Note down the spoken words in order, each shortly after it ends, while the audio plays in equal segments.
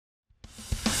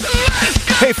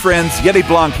Hey friends, Yeti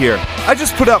Blanc here. I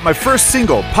just put out my first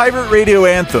single, Pirate Radio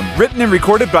Anthem, written and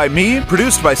recorded by me,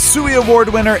 produced by Suey Award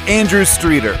winner Andrew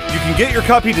Streeter. You can get your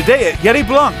copy today at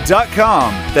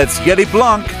YetiBlanc.com. That's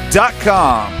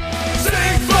YetiBlanc.com.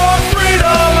 Sing for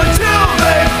freedom until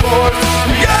they force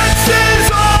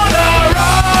reactions on our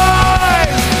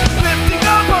rise. Lifting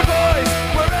up our voice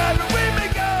wherever we may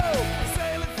go.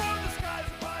 Sailing for the skies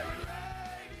of pirate radio.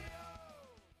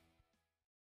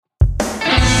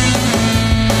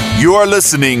 You are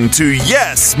listening to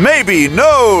Yes, Maybe,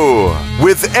 No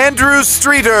with Andrew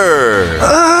Streeter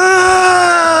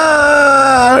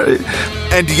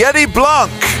and Yeti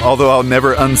Blanc, although I'll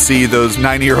never unsee those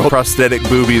 90-year-old prosthetic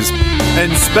boobies.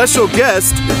 And special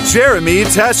guest, Jeremy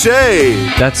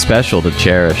Taché. That's special to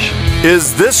cherish.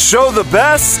 Is this show the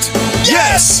best?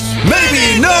 Yes!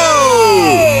 Maybe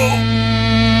no!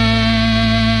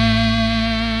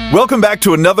 Welcome back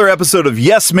to another episode of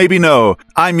Yes, Maybe No.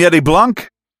 I'm Yeti Blanc.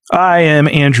 I am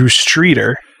Andrew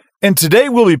Streeter. And today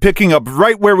we'll be picking up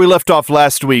right where we left off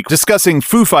last week, discussing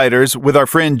Foo Fighters with our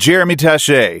friend Jeremy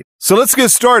Taché. So let's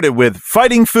get started with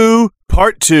Fighting Foo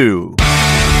Part 2.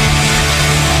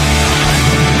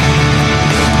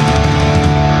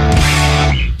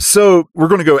 So we're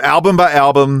going to go album by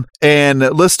album and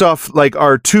list off like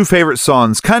our two favorite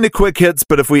songs. Kind of quick hits,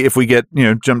 but if we get,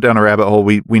 jump down a rabbit hole,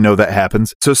 we know that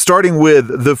happens. So starting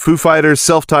with the Foo Fighters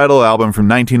self-titled album from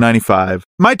 1995.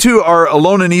 My two are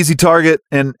Alone and Easy Target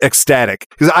and Ecstatic.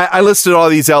 Because I listed all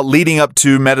these out leading up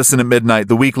to Medicine at Midnight,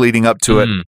 the week leading up to it.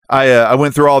 I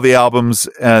went through all the albums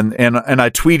and I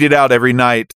tweeted out every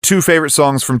night two favorite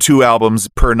songs from two albums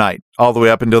per night, all the way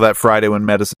up until that Friday when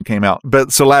Medicine came out.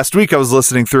 But so last week I was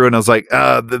listening through and I was like,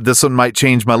 this one might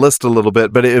change my list a little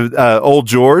bit. But Old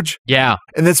George. Yeah.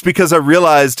 And it's because I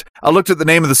realized, I looked at the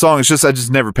name of the song. It's just, I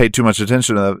just never paid too much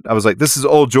attention to it. I was like, this is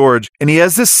Old George. And he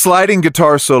has this sliding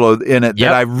guitar solo in it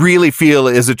that I really feel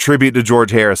is a tribute to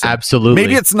George Harrison. Absolutely.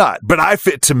 Maybe it's not, but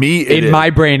to me, it is. In my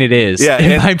brain, it is. Yeah.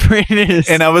 In my brain, it is.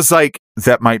 And I was like,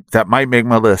 that might make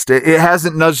my list. It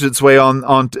hasn't nudged its way on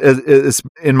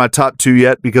in my top two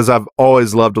yet because I've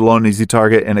always loved Alone and Easy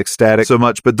Target and Ecstatic so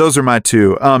much. But those are my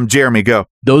two. Jeremy, go.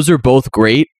 Those are both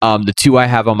great. The two I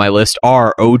have on my list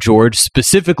are Oh George,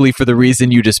 specifically for the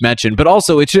reason you just mentioned, but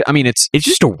also it's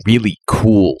just a really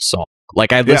cool song.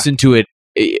 Like I listened to it.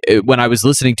 When I was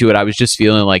listening to it, I was just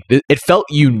feeling like it felt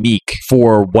unique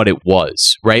for what it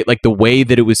was, right? Like the way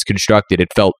that it was constructed, it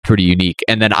felt pretty unique.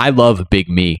 And then I love Big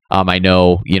Me. I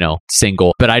know,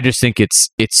 single, but I just think it's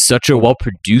such a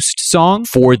well-produced song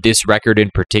for this record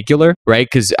in particular, right?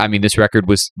 Because, this record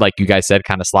was, like you guys said,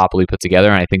 kind of sloppily put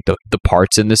together. And I think the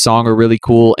parts in the song are really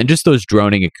cool. And just those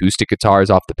droning acoustic guitars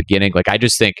off the beginning, like I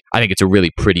think it's a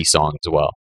really pretty song as well.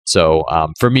 So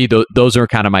for me, those are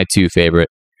kind of my two favorite.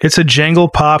 It's a jangle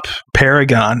pop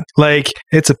paragon. Like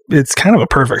it's kind of a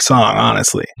perfect song,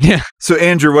 honestly. Yeah. So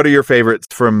Andrew, what are your favorites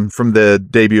from the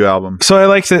debut album? So I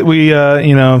like that we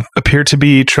appear to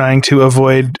be trying to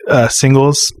avoid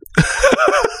singles.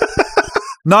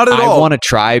 Not at all. I want to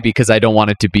try because I don't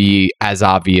want it to be as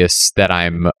obvious that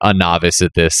I'm a novice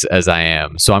at this as I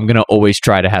am. So I'm going to always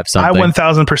try to have something. I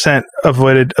 1000%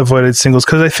 avoided singles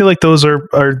because I feel like those are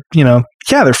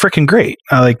they're freaking great.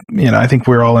 I think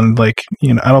we're all in I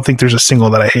don't think there's a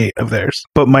single that I hate of theirs.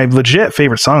 But my legit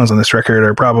favorite songs on this record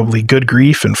are probably Good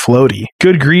Grief and Floaty.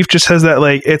 Good Grief just has that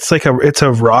it's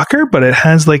a rocker, but it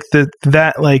has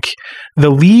the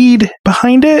lead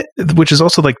behind it, which is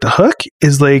also like the hook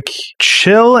is like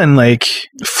chill and like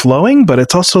flowing, but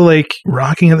it's also like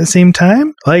rocking at the same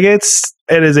time. Like it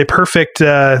is a perfect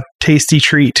tasty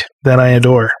treat that I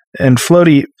adore. And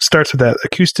Floaty starts with that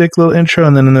acoustic little intro,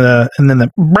 and then the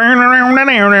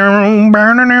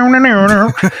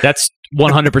That's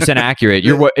 100% accurate.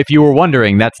 If you were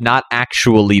wondering, that's not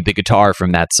actually the guitar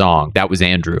from that song. That was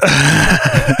Andrew.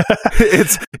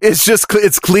 it's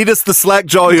Cletus the slack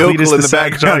jaw yokel in the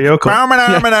background.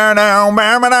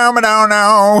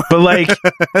 But like,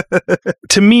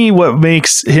 to me, what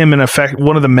makes him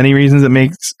one of the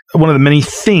many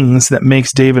things that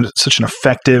makes David such an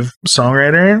effective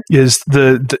songwriter is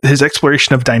his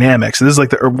exploration of dynamics. This is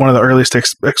like one of the earliest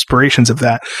explorations of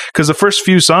that, because the first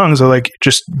few songs are like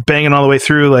just banging all the way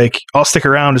through. Like I'll Stick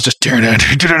Around is just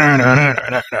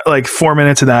like 4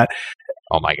 minutes of that.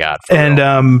 Oh my God. And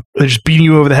they're just beating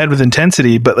you over the head with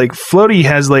intensity. But like Floaty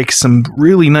has like some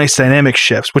really nice dynamic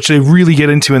shifts, which they really get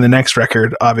into in the next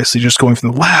record, obviously just going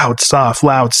from the loud, soft.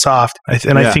 I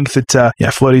think that,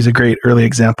 Floaty's a great early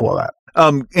example of that.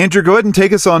 Andrew, go ahead and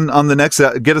take us on the next,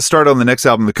 get us started on the next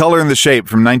album, The Color and the Shape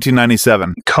from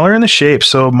 1997. Color and the Shape.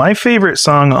 So my favorite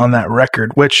song on that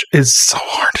record, which is so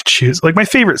hard to choose. Like my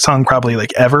favorite song probably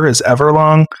like ever is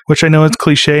Everlong, which I know is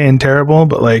cliche and terrible,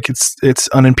 but like it's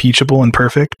unimpeachable and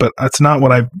perfect, but that's not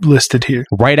what I've listed here.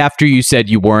 Right after you said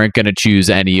you weren't going to choose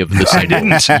any of the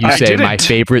singles, you say my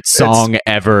favorite song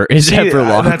ever is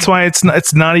Everlong. That's why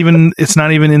it's not even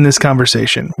in this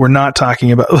conversation. We're not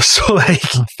talking about so like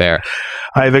fair.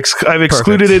 I've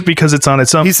excluded it because it's on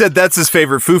its own. He said that's his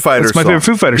favorite Foo Fighters It's my favorite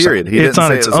Foo Fighters song. It's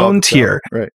on its own tier.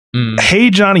 Right. Hey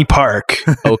Johnny Park.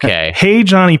 Okay. Hey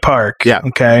Johnny Park. Yeah.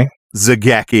 Okay.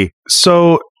 Zagacki.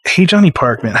 So Hey Johnny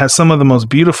Park, man, has some of the most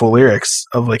beautiful lyrics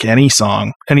of like any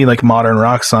song, any like modern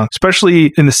rock song,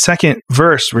 especially in the second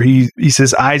verse where he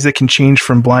says, eyes that can change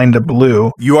from blind to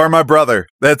blue. You are my brother.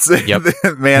 That's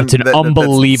man. It's an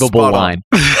unbelievable line.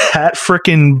 That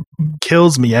freaking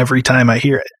kills me every time I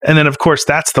hear it. And then, of course,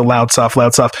 that's the loud, soft,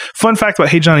 loud, soft. Fun fact about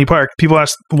Hey Johnny Park. People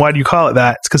ask, why do you call it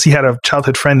that? It's because he had a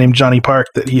childhood friend named Johnny Park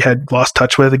that he had lost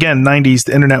touch with. Again, 90s,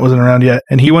 the internet wasn't around yet.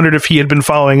 And he wondered if he had been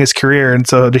following his career. And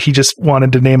so he just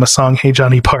wanted to name a song Hey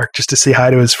Johnny Park just to say hi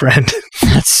to his friend.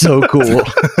 That's so cool.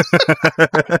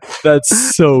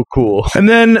 That's so cool. And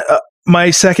then my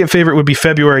second favorite would be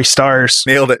February Stars.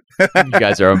 Nailed it. You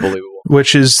guys are unbelievable.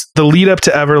 Which is the lead up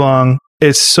to Everlong.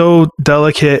 It's so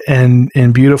delicate and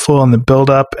beautiful in the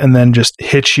build up, and then just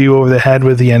hits you over the head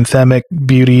with the anthemic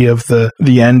beauty of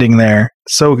the ending there.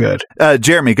 So good.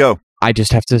 Jeremy, go. I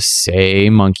just have to say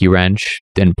Monkey Wrench,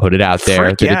 then put it out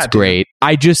there that it's great.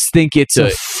 I just think it's a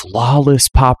flawless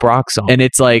pop rock song. And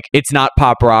it's like, it's not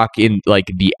pop rock in like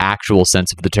the actual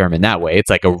sense of the term in that way. It's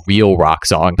like a real rock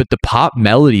song. But the pop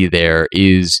melody there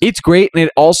it's great. And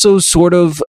it also sort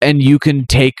of, and you can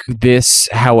take this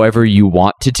however you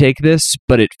want to take this,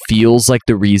 but it feels like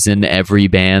the reason every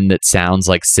band that sounds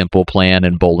like Simple Plan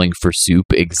and Bowling for Soup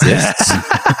exists.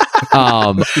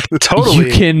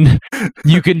 Totally.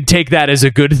 You can take that as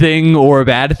a good thing or a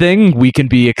bad thing. We can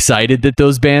be excited that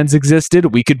those bands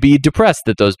existed. We could be depressed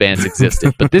that those bands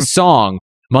existed. But this song,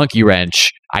 Monkey Wrench,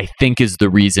 I think is the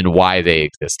reason why they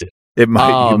existed. It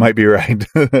might, you might be right.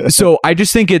 So I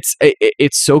just think it's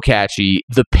so catchy.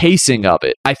 The pacing of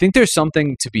it, I think there's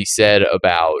something to be said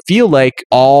about. Feel like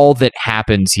all that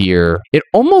happens here, it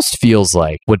almost feels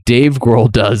like what Dave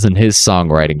Grohl does in his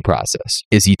songwriting process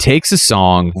is he takes a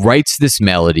song, writes this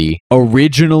melody,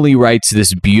 originally writes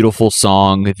this beautiful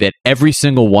song that every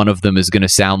single one of them is going to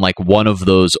sound like one of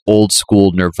those old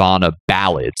school Nirvana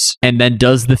ballads, and then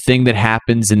does the thing that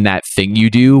happens in That Thing You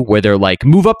Do where they're like,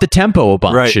 move up the tempo a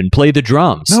bunch and play the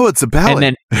drums. No, it's a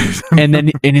ballad. And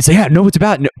then it's like, yeah, no, it's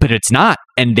about, no, but it's not.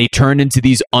 And they turn into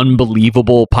these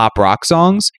unbelievable pop rock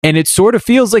songs. And it sort of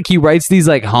feels like he writes these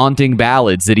like haunting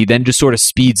ballads that he then just sort of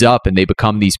speeds up and they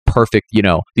become these perfect,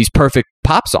 these perfect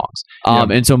pop songs.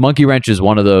 And so Monkey Wrench is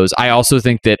one of those. I also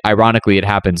think that ironically it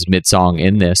happens mid-song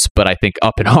in this, but I think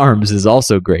Up in Arms is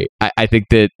also great. I think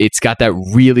that it's got that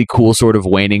really cool sort of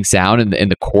waning sound,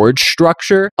 and the chord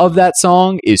structure of that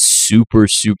song is super,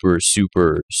 super,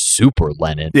 super, super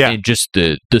Lennon. Yeah. And just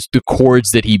the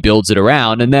chords that he builds it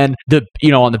around. And then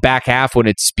on the back half when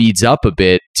it speeds up a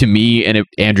bit, to me, and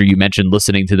Andrew, you mentioned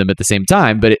listening to them at the same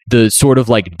time, but the sort of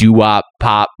like doo-wop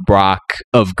pop rock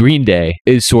of Green Day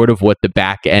is sort of what the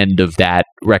back end of that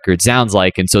record sounds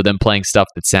like. And so them playing stuff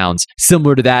that sounds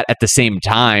similar to that at the same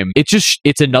time,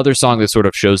 it's another song that sort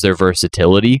of shows their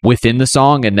versatility within the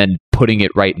song and then putting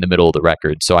it right in the middle of the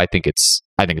record. So I think it's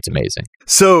amazing.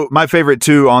 So my favorite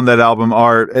two on that album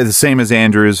are the same as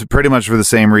Andrew's, pretty much for the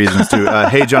same reasons too.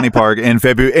 Hey Johnny Park and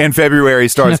February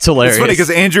Stars. That's hilarious. It's funny because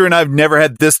Andrew and I have never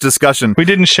had this discussion. We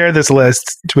didn't share this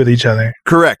list with each other.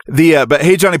 Correct. But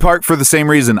Hey Johnny Park for the same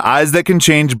reason. Eyes that can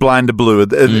change blind to blue.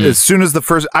 As soon as the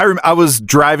first, I was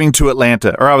driving to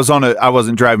Atlanta, or I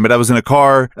wasn't driving, but I was in a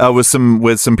car with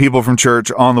some people from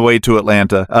church on the way to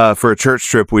Atlanta for a church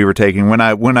trip we were taking when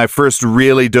I first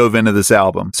really dove into this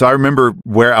album. So I remember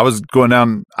where I was going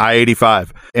down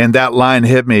I-85 and that line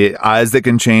hit me, eyes that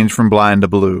can change from blind to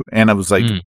blue. And I was like,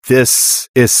 this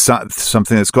is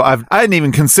something that's cool. I hadn't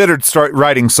even considered start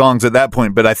writing songs at that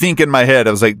point, but I think in my head,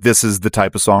 I was like, this is the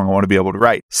type of song I want to be able to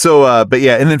write. So, but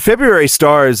yeah, and then February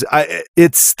Stars,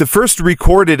 it's the first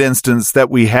recorded instance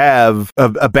that we have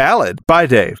a ballad by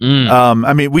Dave.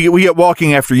 I mean, we get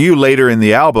Walking After You later in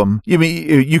the album.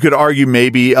 You could argue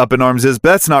maybe Up in Arms is,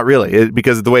 but that's not really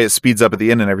because of the way it speeds up at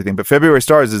the end and everything. But February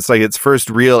Stars, it's like its first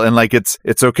real, and like it's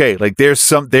okay. Like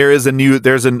there's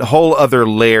a whole other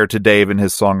layer to Dave and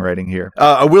his songwriting here.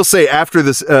 I will say after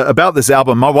this about this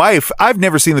album, my wife, I've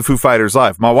never seen the Foo Fighters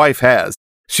live. My wife has.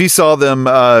 She saw them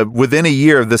within a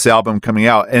year of this album coming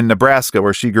out in Nebraska,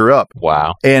 where she grew up.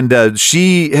 Wow. And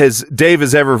Dave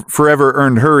has forever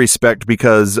earned her respect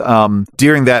because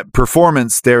during that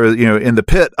performance there, in the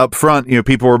pit up front,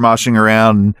 people were moshing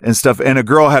around and stuff, and a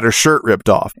girl had her shirt ripped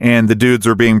off, and the dudes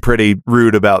were being pretty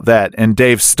rude about that. And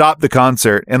Dave stopped the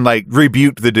concert and like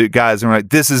rebuked the guys and were like,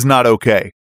 "This is not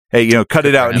okay. Hey, cut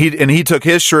it out." And he took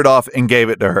his shirt off and gave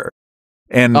it to her.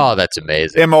 And that's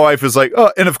amazing. And my wife was like,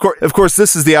 "Oh," and of course,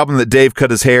 this is the album that Dave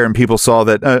cut his hair, and people saw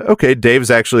that. Okay,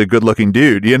 Dave's actually a good-looking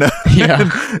dude, Yeah.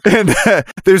 and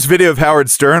there's video of Howard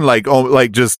Stern, like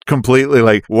just completely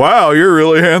like, "Wow, you're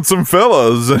really handsome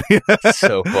fellas."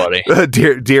 So funny.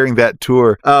 During that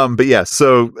tour. But yeah,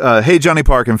 so Hey Johnny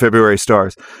Park and February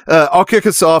Stars. I'll kick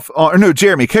us off.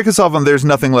 Jeremy, kick us off on There's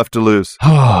Nothing Left to Lose.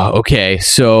 Okay,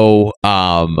 so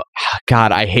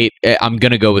God, I'm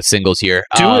gonna go with singles here.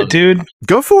 Do it, dude.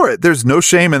 Go for it. There's no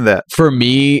shame in that. For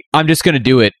me, I'm just going to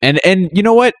do it. And you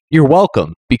know what? You're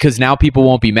welcome, because now people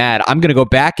won't be mad. I'm going to go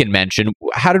back and mention,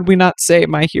 how did we not say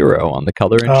My Hero on the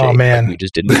Color and Shape? Oh, man. Like we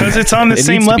just didn't. Because it's on the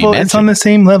same level. It's on the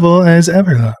same level as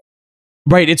Everlove.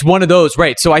 Right. It's one of those.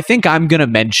 Right. So I think I'm going to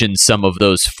mention some of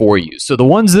those for you. So the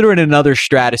ones that are in another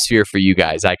stratosphere for you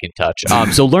guys, I can touch.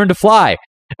 So Learn to Fly.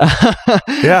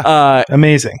 Yeah.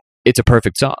 Amazing. It's a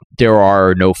perfect song. There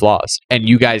are no flaws. And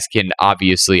you guys can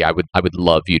obviously, I would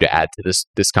love you to add to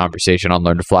this conversation on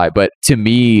Learn to Fly. But to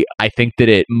me, I think that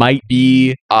it might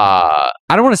be, I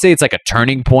don't want to say it's like a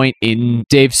turning point in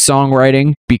Dave's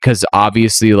songwriting, because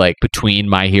obviously like between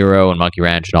My Hero and Monkey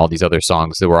Ranch and all these other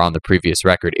songs that were on the previous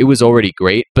record, it was already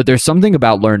great. But there's something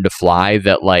about Learn to Fly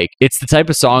that like, it's the type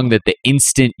of song that the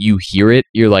instant you hear it,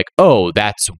 you're like, oh,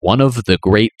 that's one of the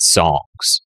great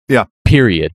songs. Yeah.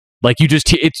 Period. Like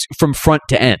it's from front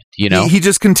to end, He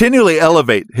just continually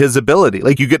elevate his ability.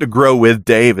 Like you get to grow with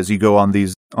Dave as you go on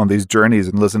these journeys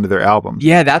and listen to their albums.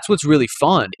 Yeah, that's what's really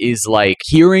fun, is like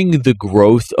hearing the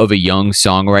growth of a young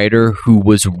songwriter who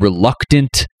was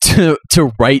reluctant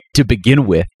to write to begin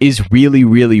with is really,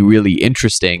 really, really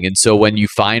interesting. And so when you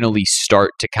finally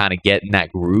start to kind of get in that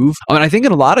groove, I think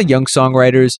in a lot of young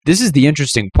songwriters, this is the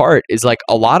interesting part, is like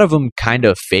a lot of them kind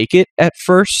of fake it at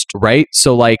first, right?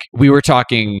 So like we were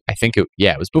talking, I think it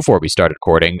was before we started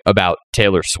recording, about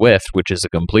Taylor Swift, which is a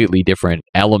completely different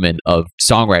element of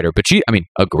songwriter, but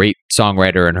a great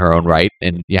songwriter in her own right,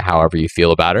 and however you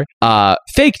feel about her,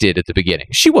 faked it at the beginning.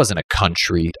 She wasn't a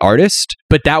country artist,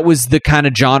 but that was the kind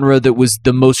of genre that was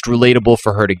the most relatable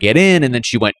for her to get in, and then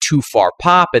she went too far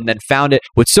pop and then found it.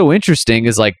 What's so interesting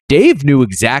is like Dave knew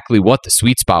exactly what the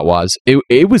sweet spot was.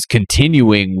 It was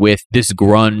continuing with this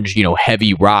grunge,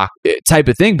 heavy rock type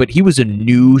of thing, but he was a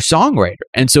new songwriter,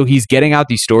 and so he's getting out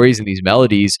these stories and these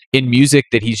melodies in music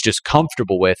that he's just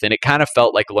comfortable with, and it kind of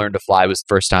felt like Learn to Fly was the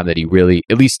first time that he really,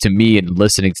 at least to me and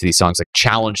listening to these songs, like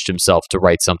challenged himself to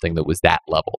write something that was that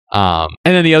level. And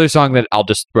then the other song that I'll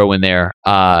just throw in there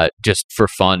just for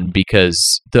fun,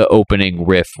 because the opening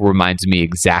riff reminds me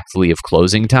exactly of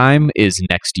Closing Time, is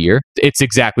Next Year. It's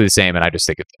exactly the same, and I just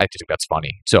think that's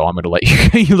funny. So I'm going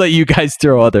to let you guys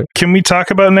throw other. Can we talk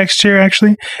about Next Year,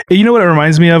 actually? You know what it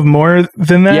reminds me of more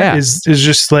than that is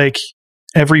just like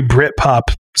every Britpop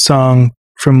song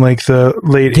from like the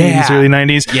late 80s, early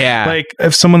 90s. Yeah. Like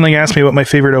if someone like asked me what my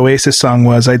favorite Oasis song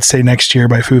was, I'd say Next Year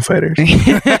by Foo Fighters.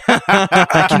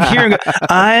 I can hear him go,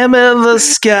 I am in the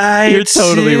sky. You're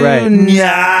totally right. Tonight.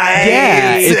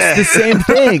 Yeah, it's the same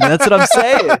thing. That's what I'm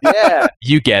saying. Yeah.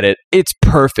 You get it. It's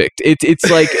perfect. It's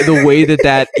like the way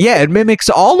that it mimics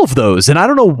all of those. And I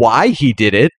don't know why he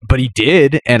did it, but he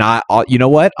did. And I'll you know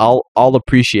what? I'll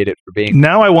appreciate it for being.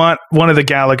 Now I want one of the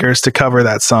Gallaghers to cover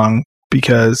that song,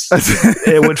 because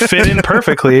it would fit in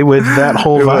perfectly with that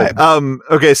whole vibe.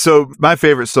 Okay, so my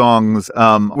favorite songs,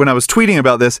 when I was tweeting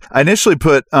about this, I initially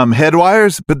put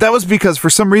Headwires, but that was because for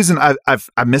some reason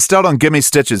I missed out on Gimme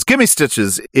Stitches. Gimme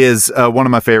Stitches is one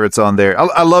of my favorites on there.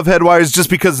 I love Headwires just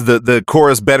because the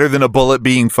chorus, better than a bullet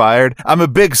being fired. I'm a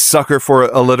big sucker for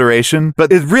alliteration,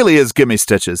 but it really is Gimme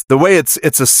Stitches. The way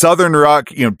it's a southern rock,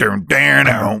 but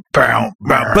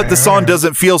the song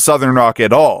doesn't feel southern rock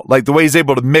at all. Like the way he's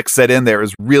able to mix that in there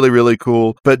is really, really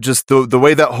cool. But just the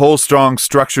way that whole song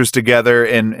structures together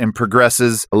and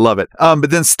progresses, I love it.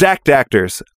 But then Stacked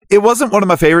Actors. It wasn't one of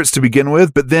my favorites to begin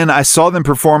with, but then I saw them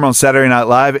perform on Saturday Night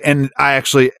Live, and I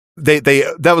actually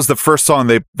that was the first song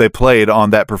they played on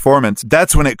that performance.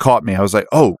 That's when it caught me. I was like,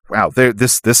 oh wow,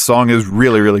 this song is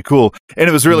really, really cool. And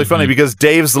it was really funny because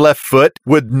Dave's left foot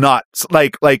would not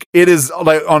like it is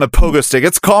like on a pogo stick.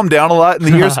 It's calmed down a lot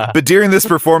in the years, but during this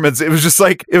performance, it was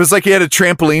like he had a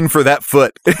trampoline for that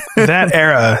foot. That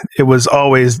era, it was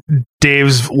always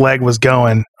Dave's leg was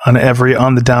going on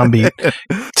the downbeat.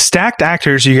 Stacked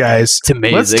Actors, you guys. It's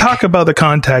amazing. Let's talk about the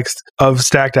context of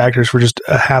Stacked Actors for just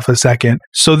a half a second.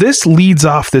 So this leads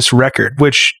off this record,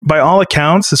 which by all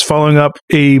accounts is following up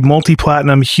a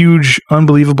multi-platinum, huge,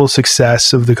 unbelievable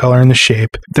success of The Color and the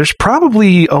Shape. There's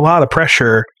probably a lot of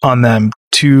pressure on them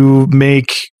to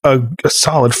make a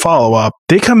solid follow-up.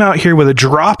 They come out here with a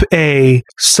drop A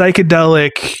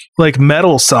psychedelic like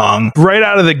metal song right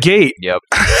out of the gate. Yep.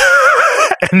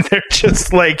 And they're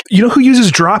just like, you know who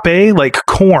uses drop A? Like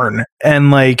Korn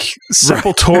and like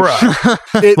Sepultura.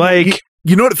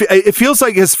 You know what? It feels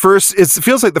like it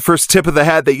feels like the first tip of the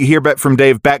hat that you hear back from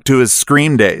Dave back to his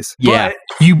Scream days. Yeah.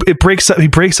 But he breaks up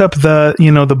the,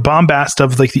 the bombast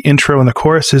of like the intro and the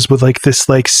choruses with like this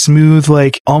like smooth,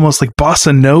 like almost like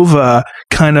bossa nova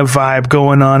kind of vibe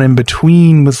going on in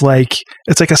between with like,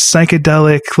 it's like a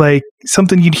psychedelic, like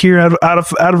something you'd hear out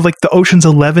of like the Ocean's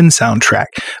 11 soundtrack.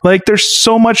 Like there's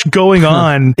so much going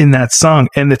on in that song,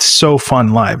 and it's so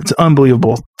fun live. It's an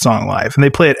unbelievable song live, and they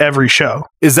play it every show.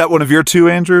 Is that one of your two,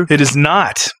 Andrew? It is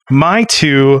not. My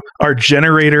two are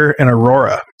Generator and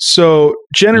Aurora. So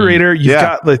Generator, you've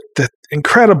got the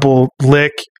incredible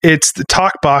lick. It's the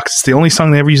talk box. It's the only song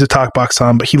they ever use a talk box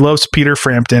on, but he loves Peter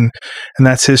Frampton, and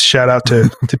that's his shout out to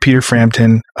Peter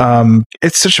Frampton.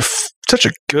 It's such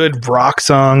a good rock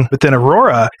song. But then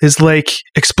Aurora is like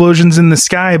explosions in the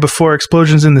sky before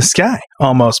explosions in the sky,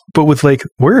 almost, but with like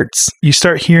words. You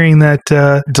start hearing that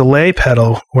delay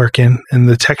pedal working and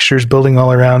the textures building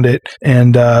all around it.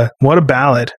 And what a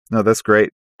ballad. No, that's great.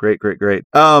 Great.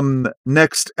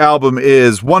 Next album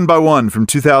is One by One from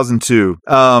 2002.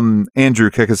 Andrew,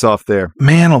 kick us off there.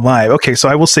 Man alive. Okay, so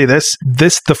I will say this,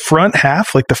 the front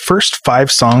half, like the first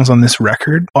 5 songs on this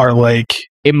record are like,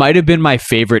 it might have been my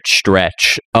favorite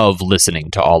stretch of listening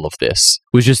to all of this.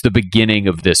 Was just the beginning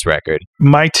of this record.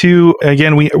 My two,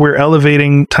 again, we're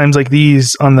elevating Times Like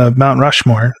These on the Mount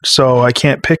Rushmore, so I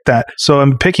can't pick that. So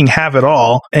I'm picking Have It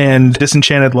All and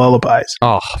Disenchanted Lullabies.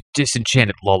 Oh,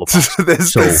 Disenchanted Lullabies.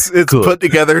 It's good. put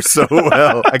together so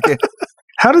well. I can't.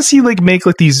 How does he like make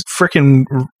like these freaking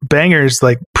bangers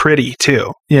like pretty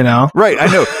too, Right, I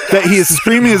know that he is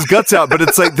screaming his guts out, but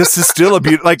it's like, this is still a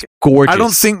beautiful, like, gorgeous. I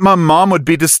don't think my mom would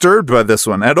be disturbed by this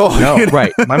one at all. No,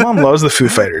 right. My mom loves the Foo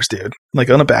Fighters, dude, like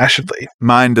unabashedly.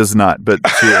 Mine does not, but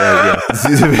yeah.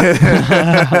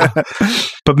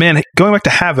 But man, going back to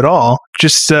Have It All,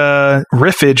 just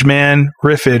riffage, man,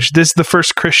 riffage. This is the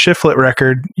first Chris Shiflett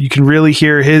record. You can really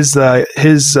hear his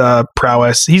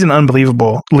prowess. He's an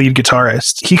unbelievable lead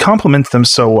guitarist. He complements them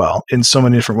so well in so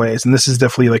many different ways. And this is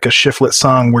definitely like a Shiflett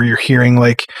song where you're hearing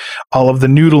like all of the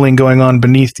noodling going on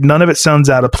beneath. None of it sounds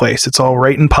out of place. It's all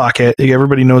right in pocket.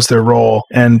 Everybody knows their role.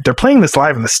 And they're playing this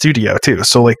live in the studio too.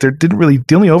 So like the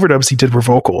only overdubs he did were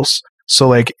vocals. So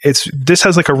like this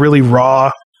has like a really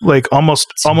raw, like almost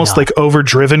like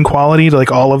overdriven quality to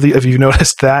like all of the, if you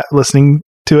noticed that listening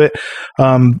to it,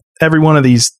 every one of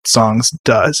these songs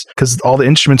does, because all the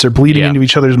instruments are bleeding into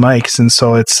each other's mics, and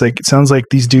so it's like, it sounds like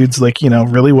these dudes like,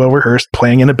 really well rehearsed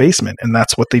playing in a basement, and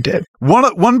that's what they did.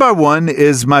 One by One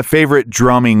is my favorite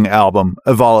drumming album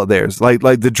of all of theirs. Like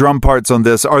the drum parts on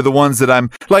this are the ones that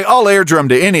I'm like, I'll air drum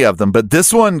to any of them, but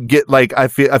this one I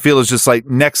feel is just like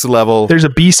next level. There's a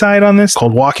B-side on this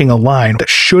called Walking a Line that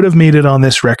should have made it on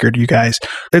this record, you guys.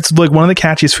 It's like one of the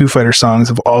catchiest Foo Fighters songs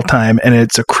of all time, and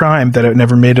it's a crime that it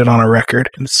never made it on a record.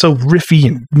 And it's so riffy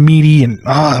and meaty, and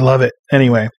I love it.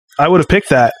 Anyway, I would have picked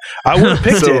that. I would have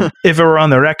picked it if it were on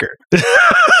the record.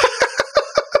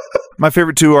 My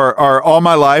favorite two are All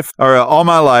My Life.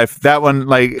 That one,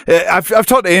 like, I've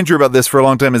talked to Andrew about this for a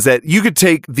long time, is that you could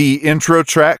take the intro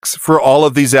tracks for all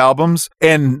of these albums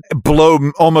and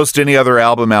blow almost any other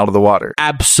album out of the water.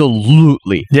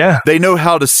 Absolutely. Yeah. They know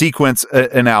how to sequence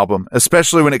an album,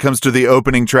 especially when it comes to the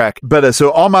opening track. But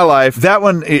so All My Life, that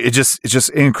one, it's just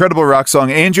an incredible rock song.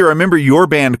 Andrew, I remember your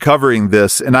band covering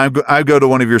this, and I go to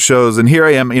one of your shows, and here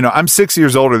I am, I'm 6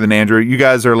 years older than Andrew. You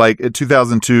guys are like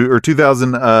 2002 or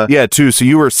 2000, 2, so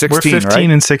you were 16, We're 15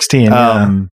 right? and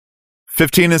 16.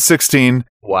 15 and 16.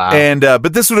 Wow. And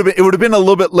but this would have been a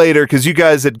little bit later because you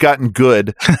guys had gotten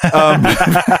good.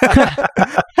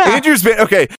 Andrew's band,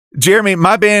 okay. Jeremy,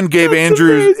 my band gave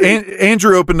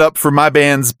Andrew opened up for my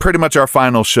band's pretty much our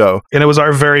final show. And it was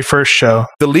our very first show.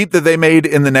 The leap that they made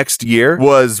in the next year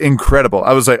was incredible.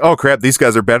 I was like, oh crap, these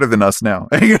guys are better than us now.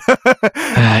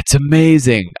 It's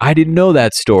amazing. I didn't know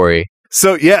that story.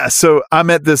 So I'm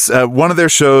at this one of their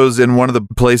shows in one of the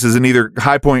places in either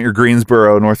High Point or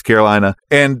Greensboro, North Carolina,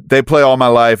 and they play All My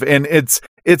Life, and it's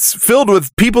it's filled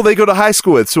with people they go to high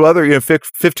school with. So other,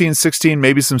 15, 16,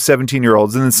 maybe some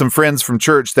 17-year-olds, and then some friends from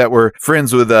church that were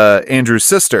friends with Andrew's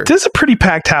sister. This is a pretty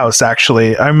packed house,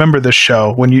 actually. I remember this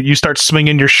show when you start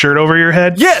swinging your shirt over your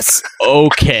head. Yes.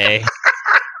 Okay.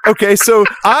 Okay, so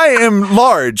I am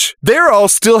large. They're all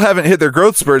still haven't hit their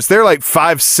growth spurts. They're like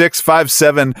 5'6",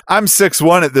 5'7". I'm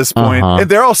 6'1" at this point. And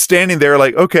they're all standing there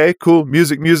like, okay, cool,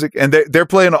 music. And they're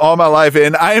playing All My Life,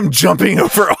 and I am jumping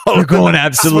over all You're of them, going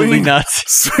absolutely nuts.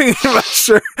 swinging my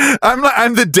shirt.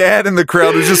 I'm the dad in the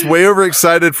crowd who's just way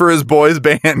overexcited for his boys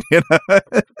band,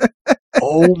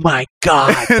 Oh my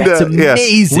God, that's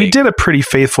amazing. We did a pretty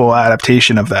faithful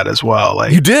adaptation of that as well.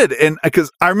 Like, you did, and because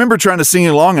I remember trying to sing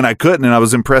along and I couldn't, and I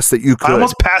was impressed that you could. I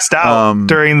almost passed out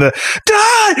during the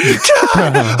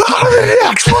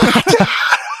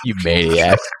You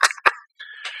maniac.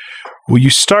 Well, you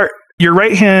start. Your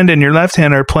right hand and your left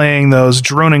hand are playing those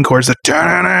droning chords that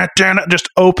just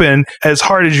open as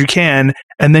hard as you can,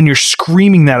 and then you're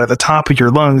screaming that at the top of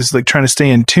your lungs, like trying to stay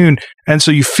in tune. And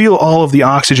so you feel all of the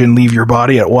oxygen leave your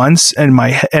body at once. And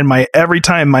my every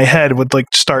time my head would like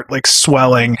start like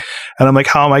swelling, and I'm like,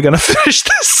 how am I going to finish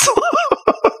this?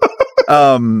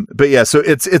 But yeah, so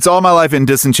it's All My Life in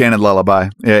Disenchanted Lullaby.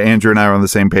 Yeah, Andrew and I are on the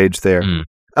same page there.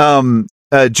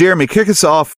 Jeremy, kick us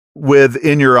off with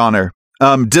In Your Honor.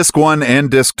 Disc 1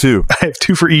 and disc 2. I have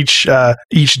 2 for each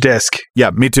disc. Yeah,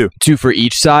 me too. 2 for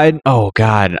each side. Oh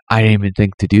God, I didn't even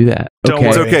think to do that. Don't worry.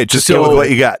 It's okay. Just go with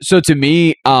what you got. So to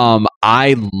me,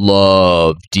 I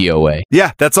love DOA.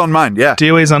 Yeah, that's on mine. Yeah,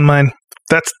 DOA's on mine.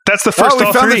 That's the first. We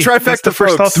all found three. the trifecta, That's the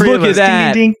first all folks. three. Look of at us.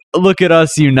 that. Ding, ding, ding. Look at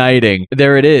us uniting.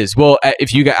 There it is. Well,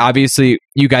 if you guys, obviously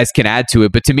you guys can add to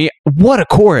it, but to me, what a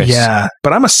chorus. Yeah,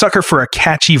 but I'm a sucker for a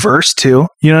catchy verse too.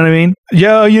 You know what I mean?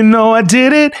 Yo, I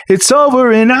did it. It's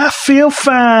over and I feel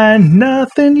fine.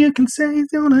 Nothing you can say is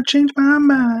gonna change my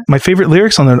mind. My favorite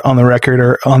lyrics on the record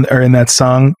are in that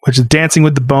song, which is "Dancing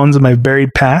with the Bones of My Buried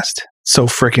Past." So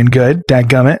freaking good.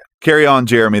 Dadgummit. Carry on,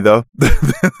 Jeremy, though.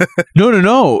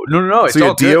 No. It's So you all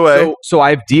have good. DOA. So I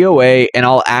have DOA, and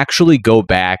I'll actually go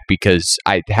back because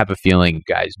I have a feeling you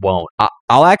guys won't.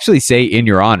 I'll actually say In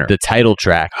Your Honor, the title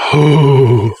track,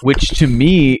 which to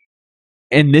me,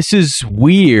 and this is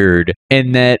weird,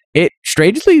 in that it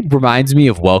strangely reminds me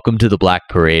of Welcome to the Black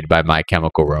Parade by My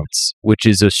Chemical Romance, which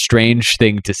is a strange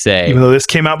thing to say. Even though this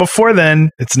came out before then,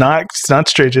 it's not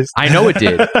strange. I know it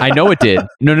did.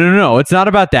 No. It's not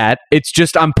about that. It's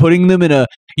just I'm putting them in a,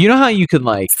 you know how you can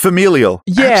like Familial.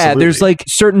 yeah, Absolutely. there's like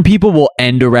certain people will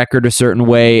end a record a certain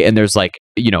way, and there's like,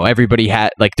 everybody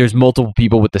had like there's multiple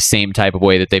people with the same type of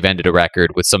way that they've ended a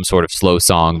record with some sort of slow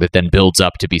song that then builds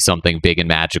up to be something big and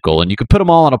magical, and you could put them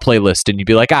all on a playlist and you'd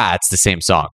be like, it's the same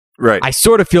song. Right. I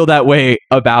sort of feel that way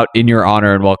about In Your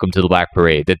Honor and Welcome to the Black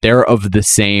Parade, that they're of the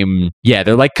same,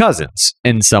 they're like cousins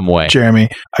in some way. Jeremy,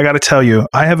 I got to tell you,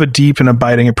 I have a deep and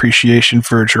abiding appreciation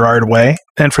for Gerard Way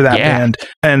and for that band.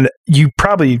 And you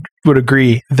probably would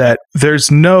agree that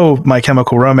there's no My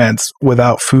Chemical Romance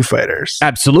without Foo Fighters.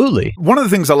 Absolutely. One of the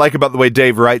things I like about the way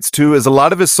Dave writes too is a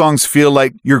lot of his songs feel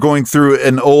like you're going through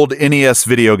an old NES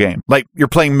video game, like you're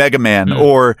playing Mega Man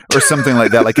or something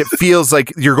like that. Like it feels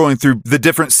like you're going through the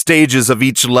different stages of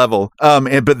each level.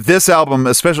 But this album,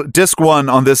 especially disc 1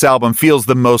 on this album, feels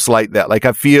the most like that. Like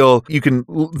I feel you can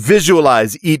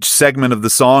visualize each segment of the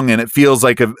song, and it feels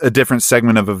like a different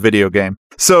segment of a video game.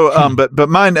 So, but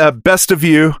mine, Best of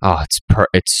You. Oh,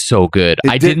 it's so good.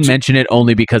 I didn't mention it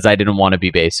only because I didn't want to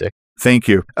be basic. Thank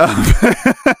you. Well,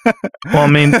 I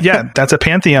mean, that's a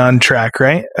Pantheon track,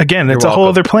 right? Again, it's a whole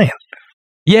other plane.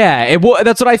 Yeah,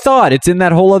 that's what I thought. It's in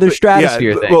that whole other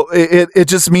stratosphere thing. Well, it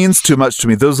just means too much to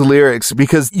me, those lyrics,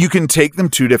 because you can take them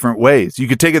 2 different ways. You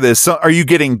could take it as, are you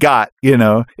getting got,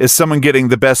 is someone getting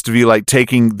the best of you, like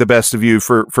taking the best of you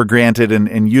for granted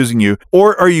and using you?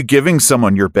 Or are you giving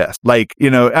someone your best? Like,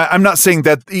 I'm not saying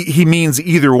that he means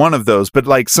either one of those, but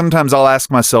like sometimes I'll ask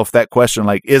myself that question,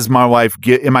 like, is my wife,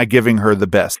 am I giving her the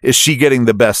best? Is she getting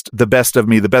the best of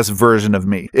me, the best version of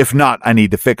me? If not, I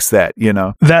need to fix that,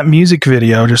 That music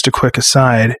video, just a quick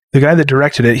aside, the guy that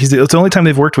directed it, it's the only time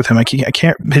they've worked with him. I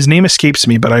can't, his name escapes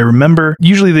me, but I remember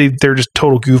usually they're just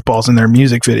total goofballs in their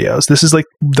music videos. This is like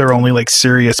their only like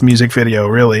serious music video,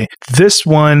 really. This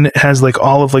one has like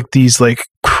all of like these like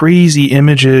crazy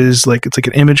images, like it's like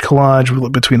an image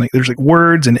collage between like there's like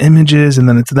words and images, and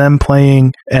then it's them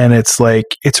playing, and it's like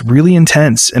it's really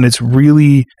intense and it's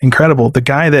really incredible. The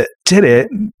guy that did it,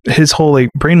 his whole like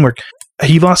brain work,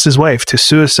 he lost his wife to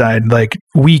suicide like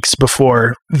weeks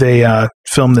before they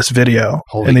filmed this video.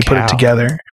 Holy and they cow. put it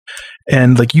together.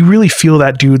 And like you really feel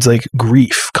that dude's like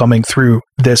grief coming through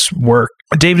this work.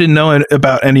 Dave didn't know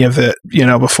about any of it,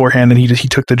 beforehand, and he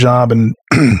took the job, and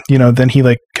then he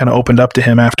like kind of opened up to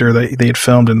him after they had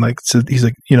filmed, and like so he's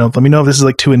like, let me know if this is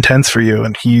like too intense for you,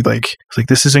 and he like was like,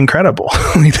 this is incredible,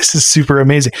 this is super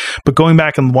amazing. But going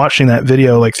back and watching that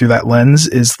video like through that lens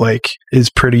is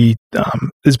pretty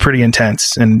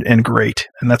intense and great,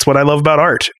 and that's what I love about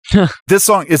art. This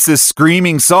song, it's this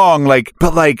screaming song,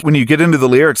 but when you get into the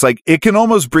lyrics, like it can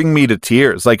almost bring me to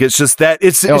tears. Like it's just that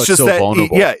it's just so that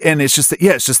vulnerable. yeah, and it's just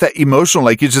that emotional.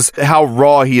 Like it's just how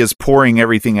raw he is pouring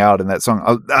everything out in that song.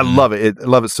 I love it. I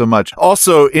love it so much.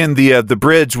 Also in the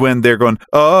bridge when they're going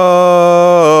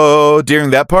oh during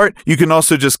that part, you can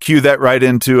also just cue that right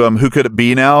into Who Could It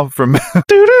Be Now from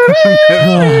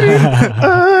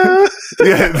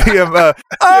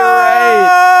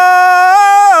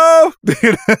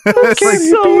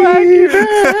So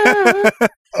accurate.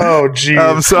 Oh,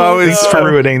 geez. So I always, Thanks for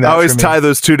ruining that. I always for me. tie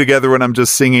those two together when I'm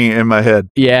just singing it in my head.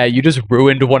 Yeah, you just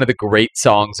ruined one of the great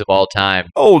songs of all time.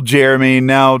 Oh, Jeremy,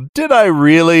 now, did I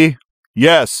really?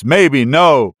 Yes, maybe,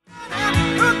 no.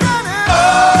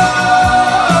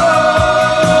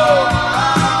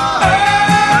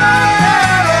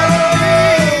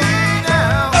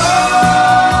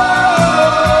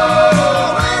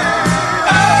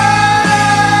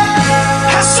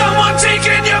 Has someone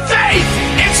taken your faith?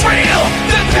 It's real.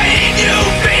 The pain you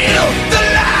feel, the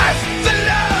life, the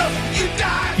love you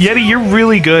die. Yeti, you're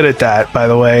really good at that, by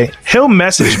the way. He'll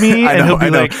message me I and know, he'll be I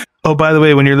know. like, oh, by the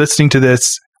way, when you're listening to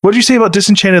this, what did you say about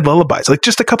Disenchanted Lullabies? Like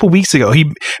just a couple weeks ago,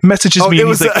 he messages me it and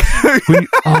was he's like, it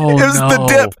was the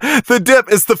dip. The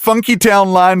dip is the Funky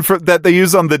Town line that they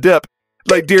use on the dip.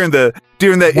 Like during that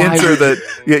intro that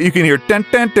you can hear dun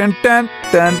dun dun dun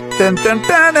dun dun dun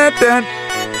dun dun dun.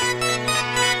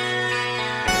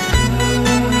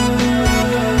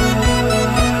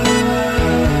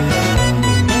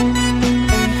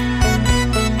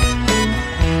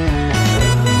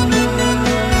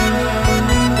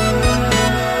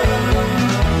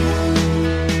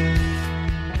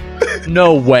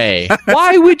 No way.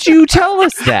 Why would you tell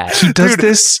us that? he does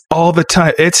this all the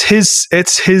time. It's his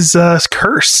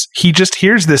curse. He just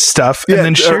hears this stuff and Yeah,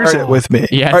 then shares it with me.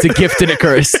 Yeah, it's a gift and a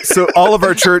curse. So all of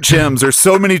our church hymns, there's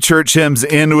so many church hymns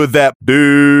end with that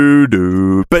doo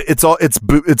doo, but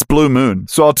it's Blue Moon.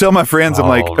 So I'll tell my friends, I'm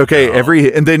like, okay, no.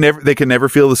 and they can never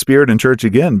feel the spirit in church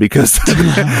again because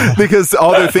because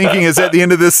all they're thinking is at the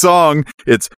end of this song,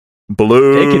 it's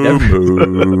Blue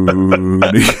Moon.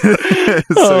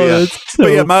 But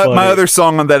yeah, my other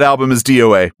song on that album is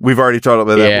DOA. We've already talked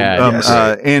about that one. yes.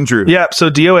 Andrew. Yeah, so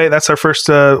DOA, that's our first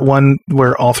one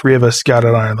where all three of us got it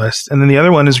on our list. And then the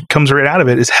other one comes right out of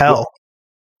it is Hell.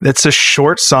 That's a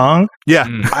short song. Yeah.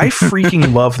 I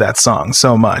freaking love that song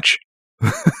so much.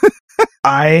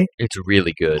 I It's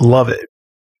really good. love it.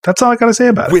 That's all I got to say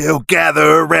about it. We'll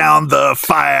gather around the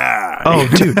fire. Oh,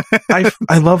 dude,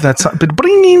 I love that song. But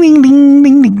ding ding ding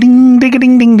ding ding ding ding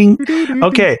ding ding ding.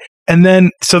 Okay, and then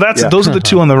so those are the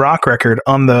two on the rock record.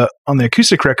 On the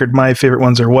acoustic record, my favorite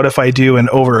ones are "What If I Do" and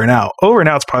 "Over and Out." "Over and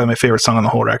Out" is probably my favorite song on the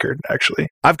whole record, actually.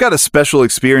 I've got a special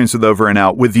experience with Over and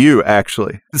Out with you,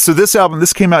 actually. So this album,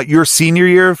 this came out your senior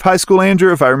year of high school,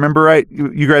 Andrew, if I remember right.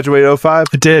 You graduated 05?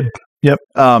 It did. Yep.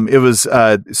 It was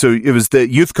the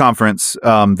youth conference,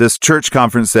 this church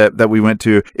conference that we went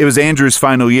to. It was Andrew's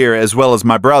final year as well as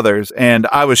my brother's, and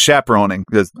I was chaperoning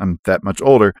because I'm that much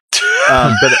older.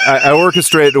 But I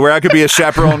orchestrated where I could be a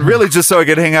chaperone, really just so I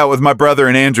could hang out with my brother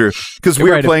and Andrew because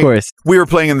we were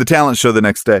playing in the talent show the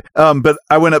next day. But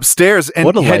I went upstairs,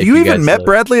 and had you even met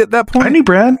Bradley at that point? I knew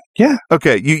Brad. Yeah.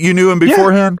 Okay, you knew him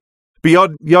beforehand. But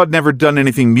y'all had never done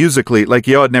anything musically, like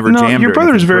y'all had never jammed. Your or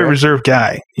brother was a anything, very correct? reserved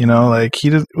guy. Like he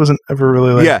wasn't ever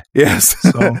really like. Yes.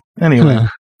 So anyway,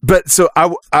 But so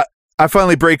I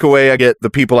finally break away. I get the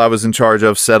people I was in charge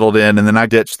of settled in, and then I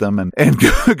ditch them and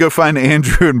go find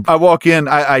Andrew. And I walk in,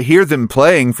 I hear them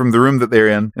playing from the room that they're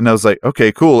in, and I was like,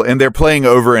 okay, cool. And they're playing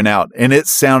Over and Out, and it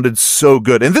sounded so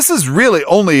good. And this is really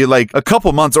only like a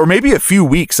couple months or maybe a few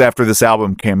weeks after this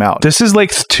album came out. this is like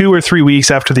 2 or 3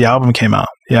 weeks after the album came out.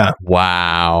 Yeah.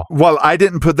 Wow. While I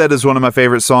didn't put that as one of my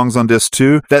favorite songs on disc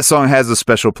 2, that song has a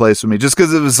special place with me just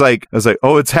because it was like, I was like,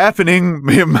 oh, it's happening.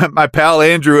 Me and my pal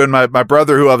Andrew and my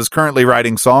brother, who I was currently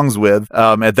writing songs with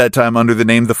at that time under the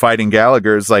name The Fighting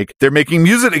Gallaghers, like they're making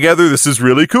music together. This is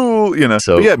really cool,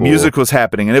 So But yeah, cool. music was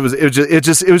happening, and it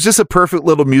was just a perfect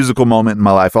little musical moment in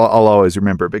my life. I'll always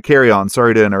remember. But carry on.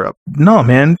 Sorry to interrupt. No,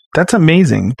 man, that's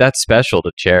amazing. That's special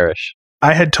to cherish.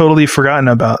 I had totally forgotten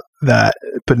about that,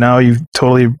 but now you've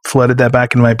totally flooded that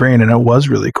back in my brain, and it was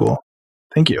really cool.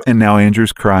 Thank you. And now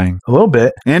Andrew's crying. A little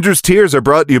bit. Andrew's tears are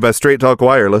brought to you by Straight Talk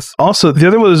Wireless. Also, the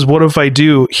other one is What If I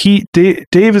Do?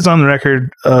 Dave is on the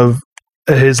record of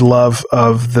his love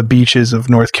of the beaches of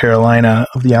North Carolina,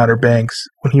 of the Outer Banks.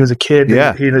 When he was a kid, he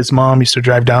and his mom used to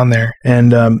drive down there.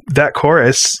 And that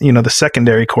chorus, the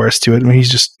secondary chorus to it, when he's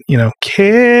just,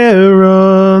 Carolina,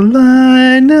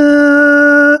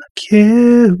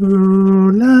 Carolina.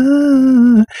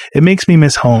 It makes me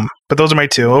miss home. But those are my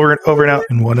two, over and out.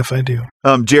 And What If I Do?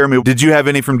 Jeremy, did you have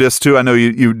any from disc 2? I know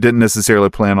you didn't necessarily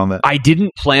plan on that. I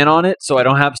didn't plan on it, so I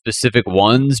don't have specific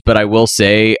ones, but I will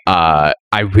say,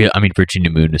 Virginia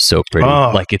Moon is so pretty.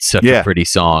 It's such a pretty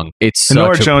song. It's such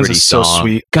Nora a Jones pretty is song. so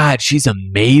sweet. God, she's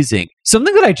amazing.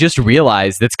 Something that I just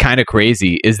realized that's kind of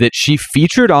crazy is that she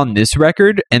featured on this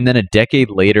record and then a decade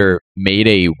later made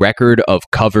a record of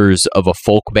covers of a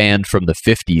folk band from the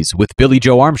 50s with Billie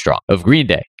Joe Armstrong of Green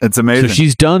Day. It's amazing. So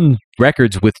she's done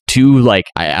records with two, I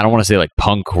don't want to say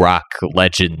punk rock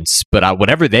legends, but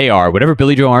whatever they are, whatever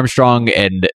Billie Joe Armstrong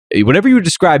and whatever you would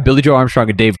describe Billie Joe Armstrong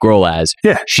and Dave Grohl as,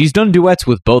 she's done duets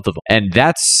with both of them. And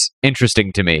that's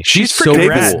interesting to me. She's so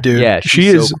rad, cool. dude. Yeah, she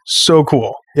is so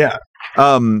cool. Yeah.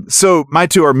 So my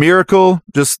two are Miracle.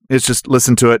 It's just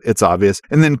listen to it. It's obvious.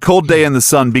 And then Cold Day in the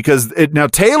Sun, because now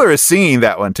Taylor is singing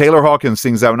that one. Taylor Hawkins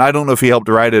sings that one. I don't know if he helped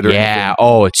write it or anything.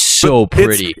 Oh, it's so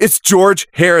pretty. It's George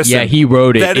Harrison. Yeah, he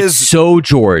wrote it. It's so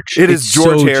George. It is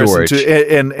George Harrison too.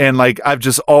 And I've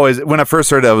just always, when I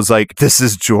first heard it, I was like, this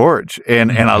is George,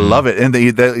 and I love it. And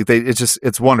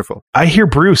it's wonderful. I hear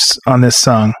Bruce on this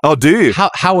song. Oh, do you?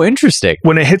 How interesting.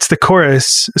 When it hits the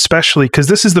chorus, especially because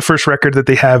this is the first record that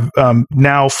they have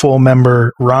now full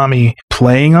member Rami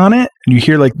playing on it, and you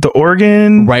hear the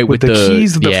organ with the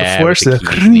keys, the floors,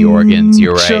 the organs.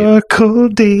 You're right.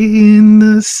 Cold day in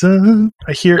the sun.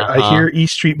 I hear E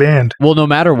Street Band. Well, no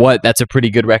matter what, that's a pretty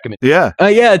good recommendation. Yeah.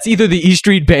 It's either the E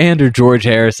Street Band or George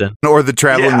Harrison or the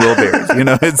Traveling Wilburys.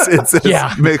 It's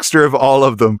a mixture of all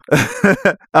of them.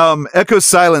 Echo,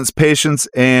 Silence, Patience,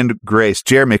 and Grace.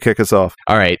 Jeremy, kick us off.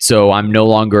 All right, so I'm no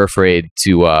longer afraid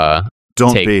to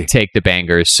take the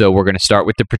bangers. So we're going to start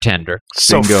with The Pretender.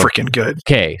 So freaking good.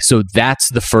 Okay, so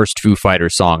that's the first Foo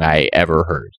Fighters song I ever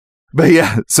heard. But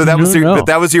so that was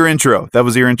your intro. That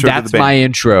was your intro. That's to the band. my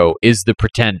intro. Is The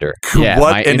Pretender.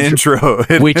 What an intro!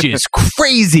 Which is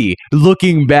crazy.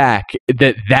 Looking back,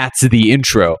 that's the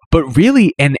intro. But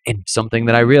really, and something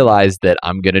that I realized that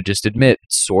I'm gonna just admit,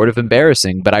 sort of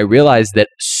embarrassing, but I realized that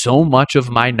so much of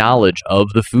my knowledge of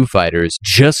the Foo Fighters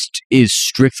just is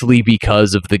strictly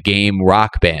because of the game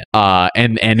Rock Band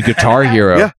and Guitar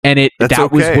Hero, and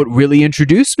that was what really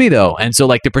introduced me though. And so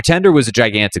The Pretender was a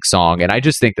gigantic song, and I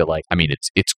just think that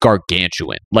it's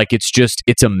gargantuan.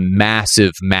 It's a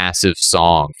massive, massive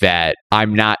song that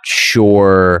I'm not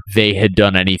sure they had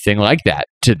done anything like that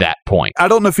to that point. I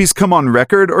don't know if he's come on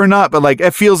record or not, but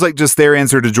it feels like just their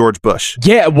answer to George Bush.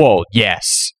 Yeah, well,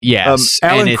 yes.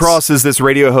 Alan Cross is this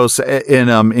radio host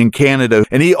in Canada,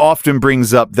 and he often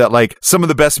brings up that some of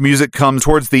the best music comes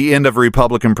towards the end of a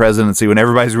Republican presidency when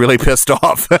everybody's really pissed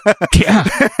off. Yeah,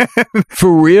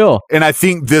 for real. And I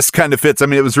think this kind of fits.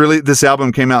 This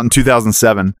album came out in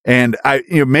 2007, and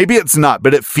maybe it's not,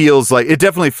 but it feels like it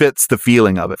definitely fits the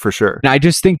feeling of it for sure. And I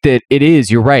just think that it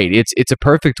is. You're right. It's a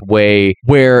perfect way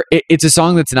where it's a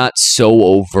song that's not so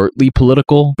overtly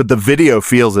political, but the video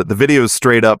feels it. The video is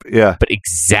straight up, But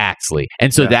exactly,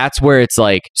 and so that's where it's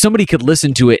somebody could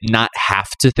listen to it and not have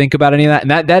to think about any of that.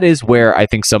 And that is where I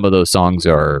think some of those songs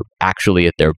are actually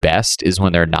at their best, is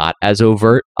when they're not as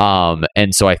overt.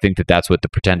 And so I think that's what The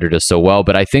Pretender does so well.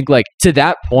 But I think to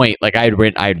that point, I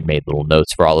had made little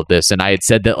notes for all of this, and I had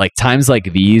said that times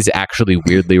like these actually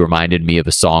weirdly reminded me of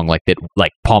a song that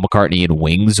Paul McCartney and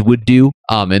Wings would do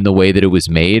in the way that it was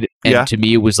made. And to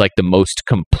me, it was the most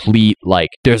complete,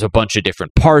 there's a bunch of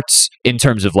different parts in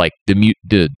terms of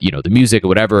the music or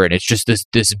whatever, and it's just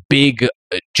this big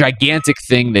gigantic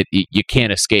thing that you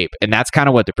can't escape. And that's kind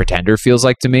of what The Pretender feels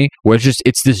like to me, where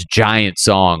it's this giant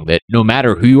song that no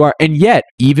matter who you are, and yet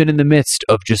even in the midst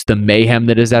of just the mayhem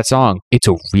that is that song, it's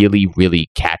a really, really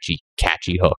catchy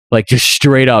hook. Just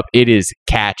straight up, it is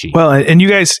catchy. Well, and you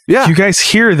guys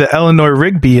hear the Eleanor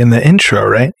Rigby in the intro,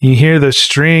 right? You hear the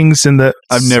strings and the...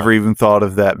 I've never even thought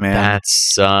of that, man.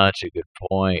 That's such a good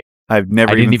point. I've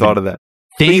never even thought of that.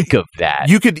 Think of that.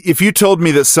 You could, if you told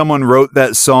me that someone wrote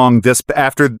that song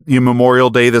after Memorial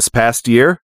Day this past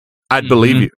year, I'd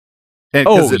believe you. And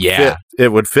fit.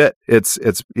 It would fit. It's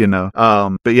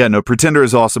but Pretender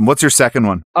is awesome. What's your second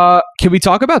one? Can we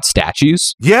talk about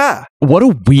statues? Yeah.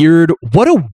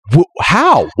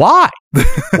 How? Why?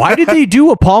 Why did they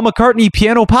do a Paul McCartney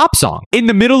piano pop song in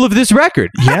the middle of this record?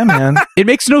 Yeah, man. It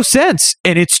makes no sense,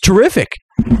 and it's terrific.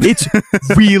 It's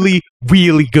really,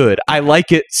 really good. I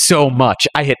like it so much.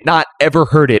 I had not ever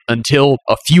heard it until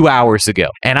a few hours ago,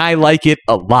 and I like it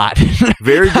a lot.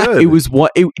 Very good.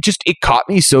 It caught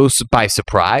me so by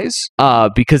surprise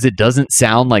because it doesn't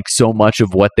sound like so much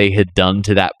of what they had done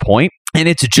to that point. And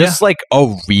it's just like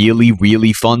a really,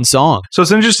 really fun song. So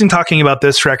it's interesting talking about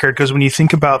this record because when you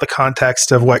think about the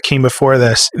context of what came before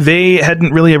this, they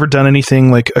hadn't really ever done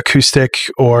anything like acoustic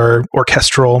or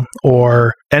orchestral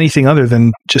or anything other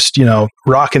than just,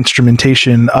 rock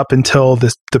instrumentation up until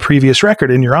the previous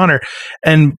record, In Your Honor.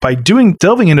 And by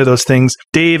delving into those things,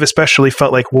 Dave especially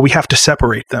felt like, well, we have to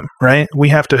separate them, right? We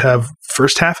have to have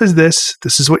first half is this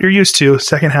is what you're used to.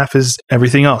 Second half is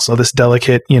everything else. All this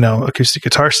delicate, acoustic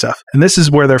guitar stuff. And this is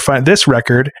where this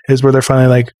record is where they're finally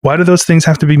like, why do those things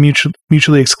have to be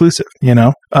mutually exclusive?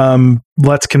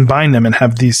 Let's combine them and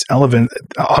have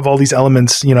all these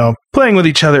elements, playing with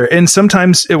each other. And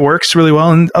sometimes it works really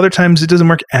well, and other times it doesn't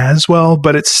work as well.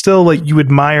 But it's still like you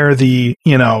admire them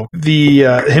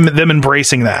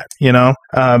embracing that.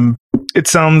 It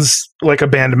sounds like a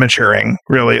band maturing,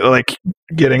 really, like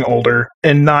getting older,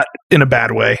 and not in a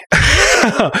bad way.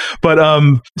 But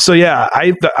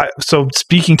so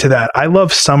speaking to that, I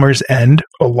love Summer's End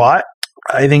a lot.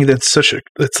 I think that's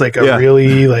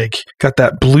really like got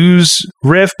that blues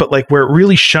riff, but like where it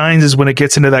really shines is when it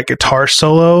gets into that guitar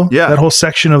solo. Yeah. That whole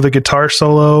section of the guitar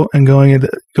solo and going into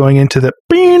the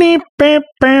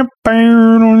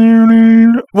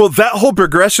well, that whole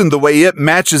progression, the way it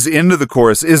matches into the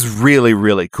chorus is really,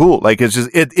 really cool. Like it's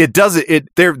just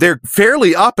they're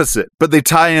fairly opposite, but they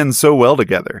tie in so well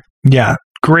together. Yeah.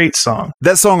 Great song.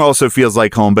 That song also feels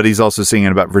like home, but he's also singing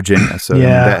about Virginia, so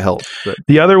that helps. But.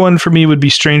 The other one for me would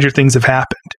be Stranger Things Have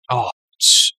Happened. Oh,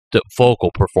 the vocal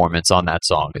performance on that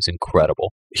song is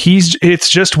incredible. It's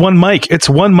just one mic. It's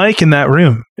one mic in that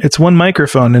room. It's one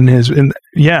microphone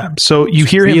so you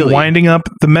hear him winding up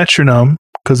the metronome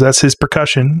because that's his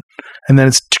percussion, and then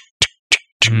it's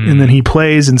and then he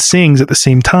plays and sings at the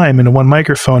same time in one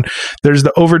microphone. There's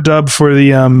the overdub for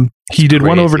the he did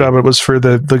one overdub. It was for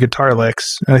the guitar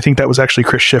licks, and I think that was actually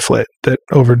Chris Shiflett that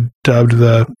overdubbed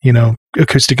the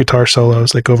acoustic guitar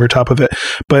solos like over top of it.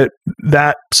 But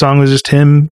that song was just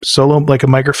him solo, like a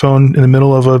microphone in the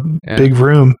middle of a big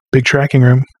room, big tracking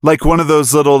room, like one of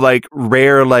those little like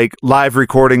rare like live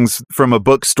recordings from a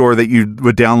bookstore that you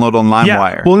would download on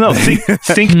LimeWire. Yeah. Well, no,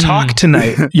 think Talk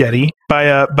Tonight, Yeti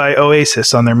by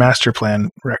Oasis on their Master Plan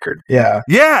record. Yeah,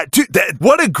 dude,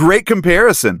 what a great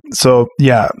comparison. So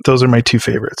yeah, those are my two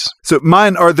favorites. So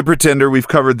mine are The Pretender. We've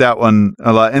covered that one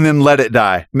a lot, and then Let It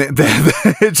Die.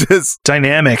 It's just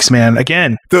dynamics, man.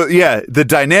 Again, the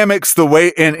dynamics, the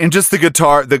way, and just the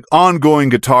guitar, the ongoing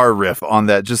guitar riff on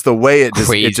that, just the way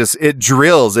it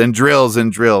drills and drills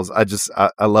and drills.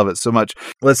 I love it so much.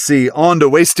 Let's see, on to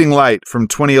Wasting Light from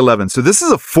 2011. So this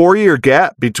is a 4-year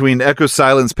gap between Echo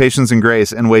Silence, Patience and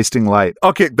Grace, and Wasting Light.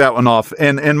 I'll kick that one off.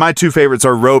 And my two favorites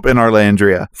are Rope and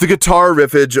Arlandria. The guitar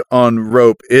riffage on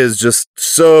Rope is just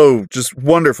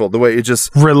wonderful. The way it just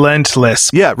relentless.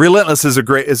 Yeah, relentless is a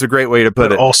great way to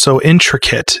put it. Also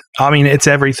intricate. I mean, it's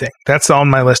everything. That's on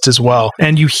my list as well.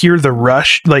 And you hear the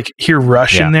Rush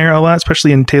in there a lot,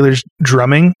 especially in Taylor's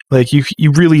drumming. Like you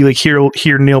really like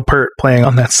hear Neil Peart playing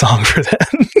on that song for that.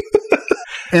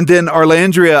 And then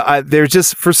Arlandria, there's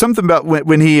just for something about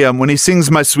when he sings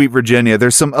My Sweet Virginia,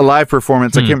 there's a live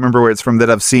performance, I can't remember where it's from, that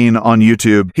I've seen on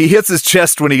YouTube. He hits his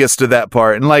chest when he gets to that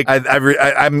part. And like,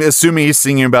 I'm assuming he's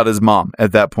singing about his mom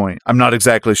at that point. I'm not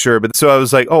exactly sure. But so I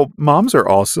was like, oh, moms are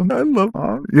awesome. I love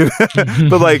mom.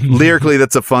 But like lyrically,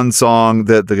 that's a fun song.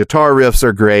 The guitar riffs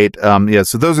are great.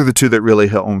 So those are the two that really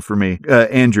hit home for me.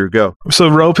 Andrew, go. So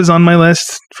Rope is on my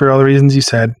list for all the reasons you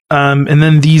said. And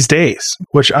then These Days,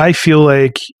 which I feel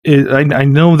like I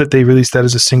know that they released that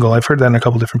as a single. I've heard that in a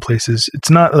couple different places.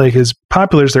 It's not like as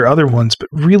popular as their other ones, but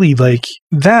really like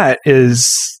that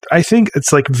is, I think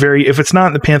it's like if it's not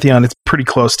in the Pantheon, it's pretty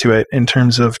close to it in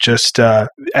terms of just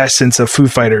essence of Foo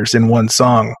Fighters in one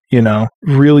song,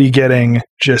 really getting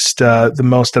just the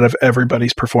most out of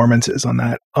everybody's performances on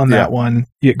that one.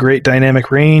 You get great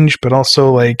dynamic range, but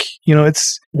also like,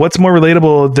 it's what's more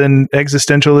relatable than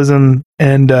existentialism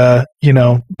and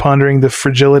pondering the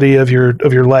fragility of your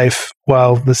life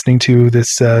while listening to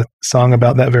this song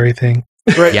about that very thing.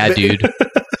 Right. Yeah, dude.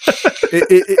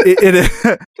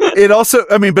 it also,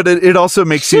 I mean, but it also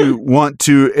makes you want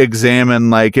to examine,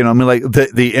 like, you know, I mean, like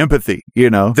the empathy, you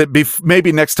know, that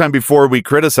maybe next time before we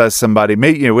criticize somebody,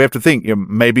 maybe, you know, we have to think, you know,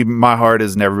 maybe my heart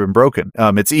has never been broken.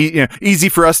 It's easy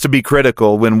for us to be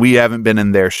critical when we haven't been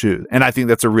in their shoes, and I think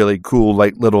that's a really cool,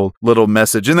 like, little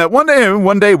message. And that one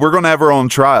day we're going to have our own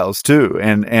trials too,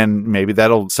 and maybe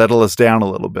that'll settle us down a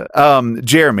little bit.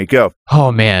 Jeremy, go.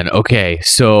 Oh man, okay.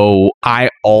 So I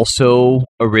also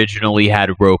originally had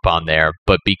Rope on there,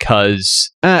 but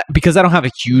because I don't have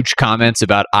a huge comments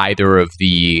about either of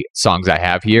the songs I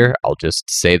have here, I'll just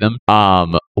say them.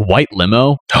 White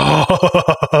Limo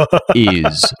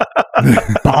is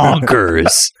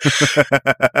bonkers.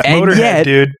 And Motorhead, yet,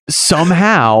 dude.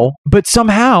 somehow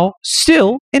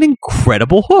still an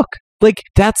incredible hook. Like,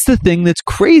 that's the thing that's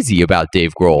crazy about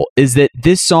Dave Grohl, is that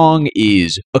this song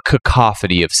is a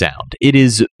cacophony of sound. It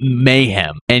is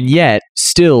mayhem. And yet,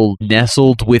 still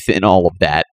nestled within all of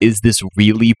that is this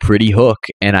really pretty hook.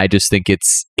 And I just think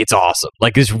it's awesome.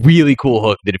 Like, this really cool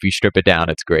hook that if you strip it down,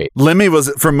 it's great. Lemmy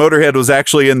from Motorhead was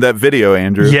actually in that video,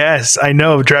 Andrew. Yes, I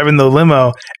know, driving the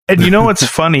limo. And you know what's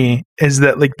funny is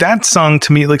that, like, that song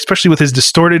to me, like, especially with his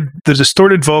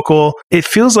distorted vocal, it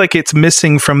feels like it's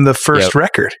missing from the first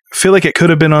record. I feel like it could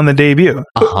have been on the debut,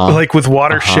 like with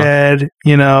Watershed,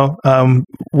 you know,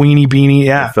 Weenie Beanie.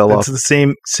 Yeah, it's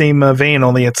the same vein,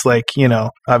 only it's like, you know,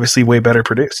 obviously way better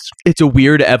produced. It's a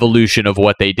weird evolution of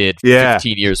what they did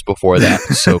 15 years before that.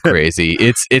 So crazy.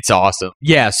 It's awesome.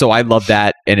 Yeah, so I love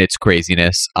that and its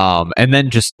craziness. And then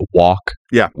just Walk.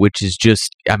 Yeah. Which is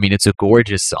just, I mean, it's a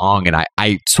gorgeous song. And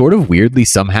I sort of weirdly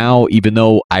somehow, even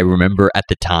though I remember at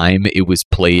the time it was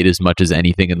played as much as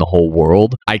anything in the whole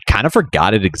world, I kind of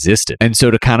forgot it existed. And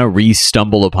so to kind of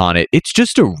re-stumble upon it, it's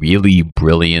just a really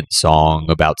brilliant song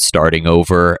about starting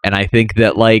over. And I think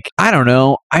that, like, I don't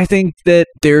know, I think that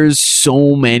there's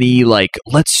so many, like,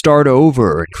 let's start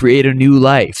over, create a new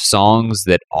life songs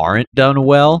that aren't done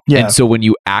well. Yeah. And so when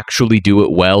you actually do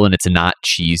it well and it's not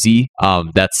cheesy,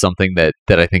 that's something that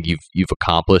I think you've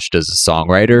accomplished as a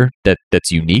songwriter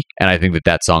that's unique. And I think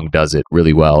that song does it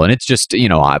really well. And it's just, you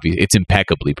know, obvious, it's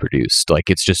impeccably produced. Like,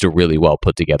 it's just a really well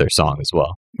put together song as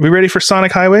well. We ready for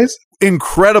Sonic Highways?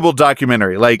 Incredible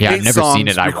documentary, like 8 I've never songs seen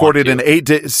it. recorded in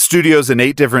 8 studios in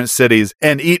 8 different cities,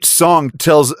 and each song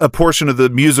tells a portion of the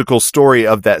musical story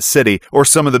of that city or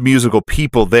some of the musical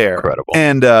people there. Incredible.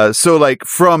 And so, like,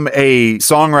 from a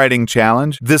songwriting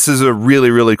challenge, this is a really,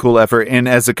 really cool effort, and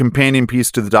as a companion piece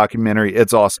to the documentary,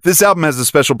 it's awesome. This album has a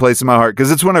special place in my heart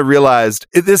because it's when I realized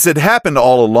this had happened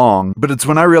all along, but it's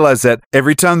when I realized that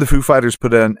every time the Foo Fighters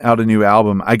put out a new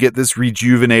album, I get this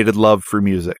rejuvenated love for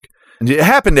music. It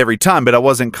happened every time, but I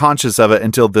wasn't conscious of it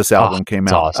until this album came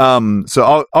out. Awesome.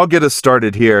 So I'll get us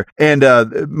started here. And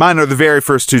mine are the very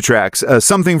first 2 tracks.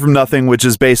 Something from Nothing, which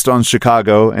is based on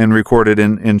Chicago and recorded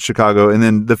in Chicago. And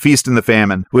then The Feast and the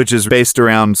Famine, which is based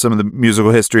around some of the musical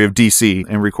history of D.C.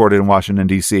 and recorded in Washington,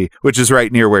 D.C., which is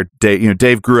right near where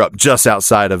Dave grew up, just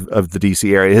outside of the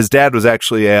D.C. area. His dad was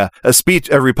actually a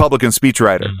Republican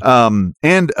speechwriter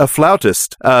and a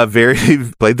flautist.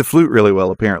 Played the flute really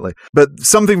well, apparently. But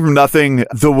Something from Nothing,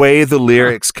 the way the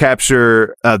lyrics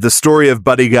capture the story of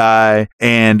Buddy Guy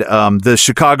and the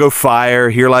Chicago fire,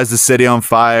 Here Lies the City on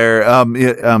Fire,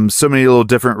 so many little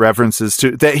different references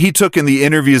to that he took in the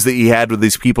interviews that he had with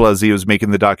these people as he was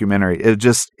making the documentary.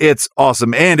 It's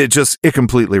awesome, and it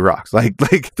completely rocks. Like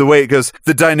the way it goes,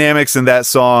 the dynamics in that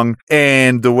song,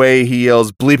 and the way he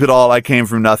yells, "Bleep it all, I came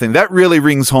from nothing." That really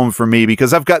rings home for me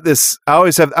because I've got this. I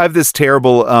have this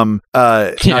terrible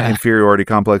not inferiority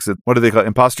complex. What do they call it?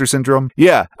 Imposter syndrome.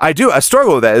 Yeah, I do. I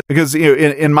struggle with that because, you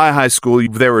know, in my high school,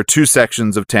 there were 2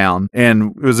 sections of town,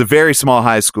 and it was a very small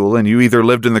high school, and you either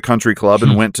lived in the country club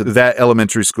and went to that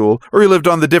elementary school, or you lived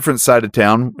on the different side of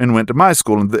town and went to my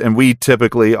school. And we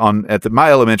typically, my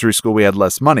elementary school, we had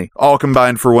less money, all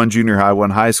combined for one junior high,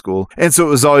 one high school. And so it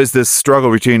was always this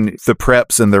struggle between the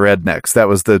preps and the rednecks. That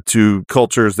was the 2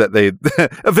 cultures that they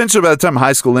eventually, by the time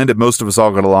high school ended, most of us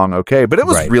all got along okay. But it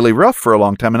was really rough for a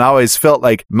long time, and I always felt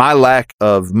like my lack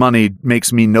of money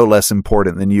makes me no less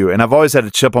important than you. And I've always had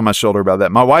a chip on my shoulder about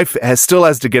that. My wife still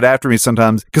has to get after me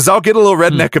sometimes because I'll get a little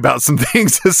redneck about some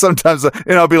things sometimes,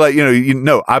 and I'll be like, you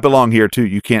know, I belong here too.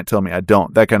 You can't tell me I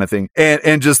don't, that kind of thing.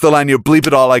 And just the line, bleep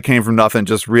it all, I came from nothing,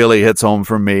 just really hits home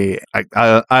for me.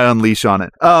 I unleash on it.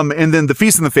 And then The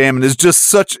Feast and the Famine is just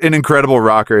such an incredible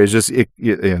rocker. It's just,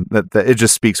 it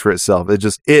just speaks for itself.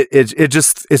 It's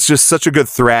just such a good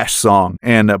thrash song,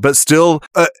 and but still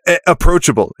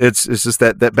approachable. It's just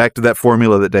that back to that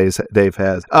formula that Dave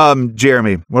has.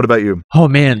 Jeremy, what about you? Oh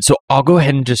man, so I'll go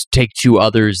ahead and just take two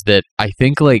others that I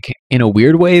think, like, in a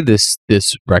weird way, this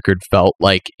record felt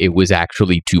like it was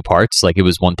actually two parts. Like, it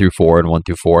was 1 through 4 and 1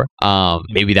 through 4.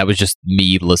 Maybe that was just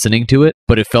me listening to it,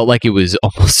 but it felt like it was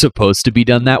almost supposed to be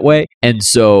done that way. And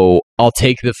so I'll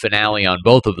take the finale on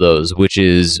both of those, which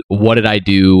is What Did I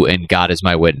Do and God Is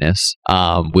My Witness,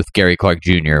 with Gary Clark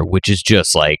Jr., which is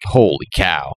just like, holy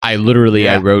cow. I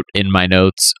wrote in my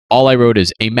notes, all I wrote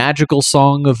is a magical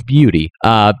song of beauty,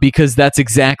 because that's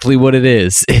exactly what it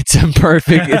is. It's a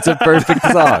perfect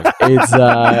song.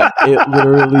 It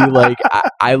literally, like,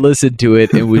 I listened to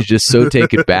it and was just so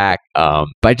taken back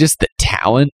by just the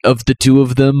talent of the two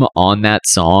of them on that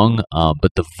song.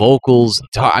 But the vocals,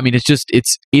 I mean,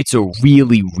 it's a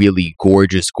really, really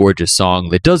gorgeous song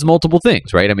that does multiple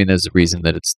things, right? I mean, there's a reason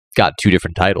that it's got two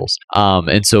different titles.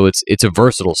 And so it's a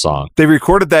versatile song. They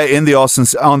recorded that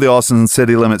on the Austin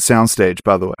City Limits soundstage,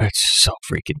 by the way. It's so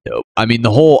freaking dope. I mean,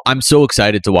 I'm so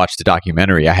excited to watch the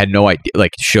documentary. I had no idea,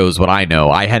 like, shows what I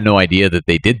know. I had no idea that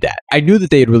they did that. I knew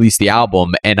that they had released the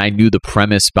album, and I knew the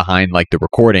premise behind, like, the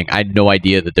recording. I had no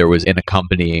idea that there was an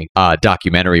accompanying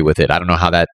documentary with it. I don't know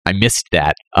how I missed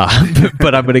that,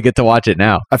 but I'm going to get to watch it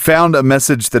now. I found a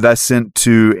message that I sent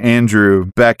to Andrew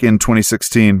back in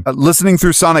 2016. Listening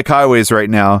through Sonic Highways right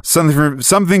now,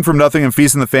 something from Nothing and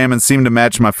Feast and the Famine seemed to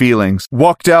match my feelings.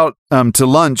 Walked out to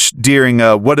lunch during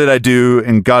What Did I Do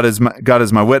and God Is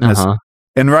My Witness. Uh-huh.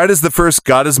 And right as the first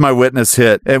God Is My Witness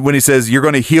hit, and when he says, you're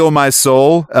going to heal my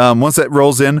soul, once that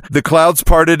rolls in, the clouds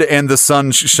parted and the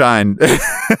sun shined.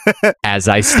 As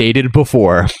I stated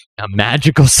before, a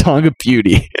magical song of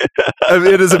beauty.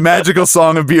 It is a magical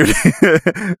song of beauty.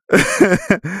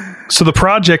 So the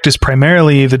project is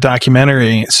primarily the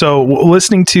documentary. So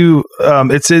listening to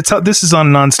this is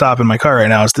on nonstop in my car right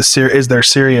now. Is their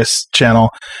Sirius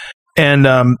channel. And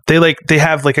they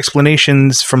have like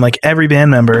explanations from like every band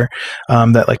member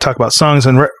that like talk about songs.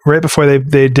 And right before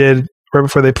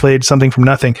they played Something from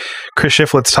Nothing, Chris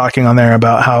Shiflett's talking on there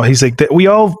about how he's like, we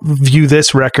all view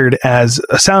this record as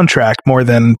a soundtrack more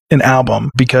than an album,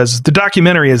 because the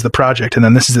documentary is the project and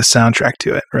then this is the soundtrack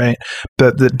to it, right?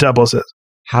 But that doubles it.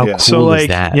 How cool is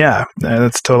that? Yeah,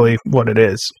 that's totally what it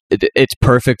is. It's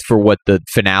perfect for what the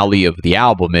finale of the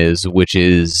album is, which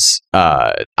is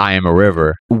I Am a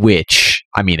River, which,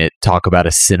 I mean, talk about a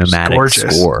cinematic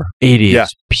score. It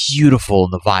is beautiful,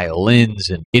 and the violins,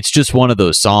 and it's just one of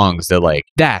those songs that, like,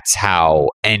 that's how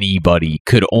anybody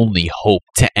could only hope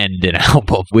to end an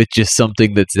album, with just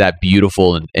something that's that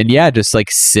beautiful and yeah, just like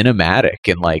cinematic,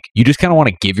 and like you just kind of want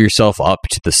to give yourself up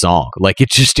to the song. Like,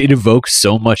 it evokes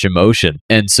so much emotion.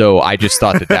 And so I just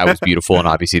thought that was beautiful, and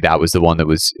obviously that was the one that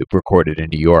was recorded in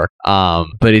New York.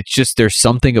 But it's just, there's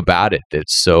something about it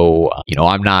that's so,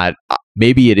 I'm not,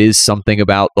 maybe it is something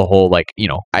about the whole, like,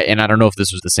 I don't know if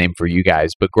this was the same for you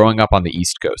guys, but growing up on the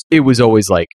East Coast, it was always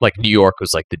like New York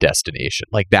was like the destination.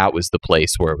 Like, that was the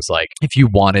place where it was like, if you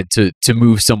wanted to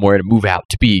move somewhere, to move out,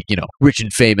 to be, rich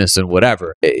and famous and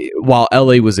whatever, while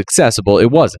LA was accessible, it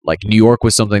wasn't. Like, New York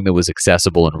was something that was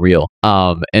accessible and real.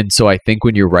 And so I think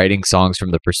when you're writing songs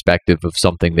from the perspective of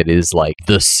something that is like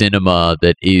the cinema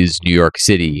that is New York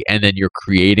City, and then you're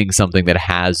creating something that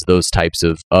has those types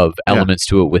of elements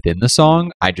to it within the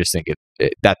song, I just think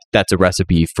that's a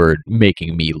recipe for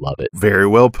making me love it. Very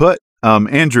well put.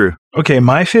 Andrew. Okay,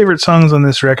 my favorite songs on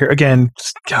this record, again,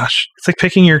 gosh, it's like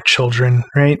picking your children,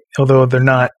 right? Although they're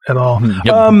not at all.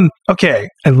 Yep. Okay,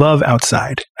 I love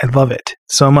Outside. I love it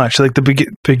so much. Like the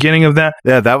beginning of that.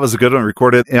 Yeah, that was a good one,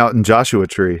 recorded out in Joshua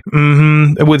Tree.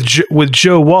 Mm-hmm. With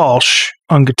Joe Walsh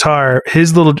on guitar,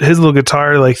 his little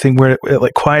guitar like thing where it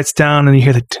like quiets down and you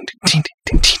hear the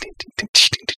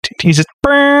he's just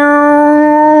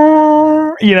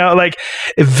like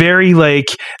a very like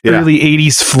early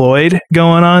 80s Floyd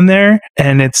going on there,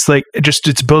 and it's like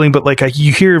it's building, but like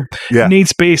you hear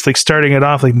Nate's bass like starting it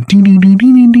off like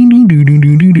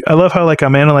I love how like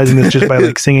I'm analyzing this just by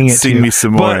like singing it. Sing me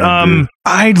some more. But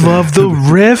I love the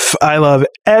riff. I love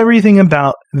everything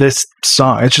about this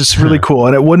song. It's just really cool,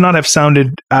 and it would not have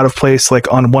sounded out of place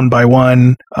like on One by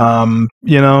One.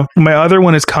 My other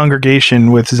one is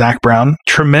Congregation with Zach Brown.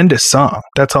 Tremendous song.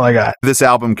 That's all I got. This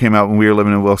album came out when we were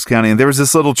living in Wilkes County, and there was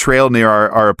this little trail near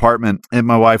our apartment that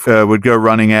my wife would go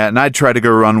running at, and I'd try to go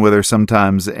run with her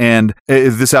sometimes. And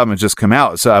this album had just come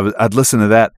out, so I'd listen to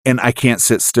that, and I can't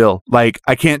sit still. Like,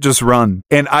 I can't just run.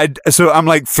 And so I'm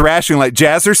like thrashing like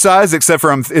Jazzercise, except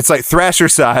except for it's like Thrasher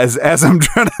size as I'm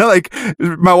trying to like,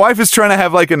 my wife is trying to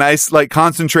have like a nice, like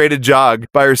concentrated jog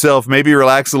by herself, maybe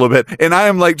relax a little bit. And I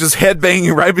am like just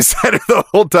headbanging right beside her the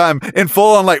whole time and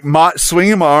full on like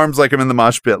swinging my arms like I'm in the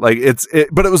mosh pit. Like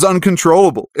but it was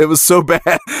uncontrollable. It was so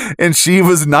bad. And she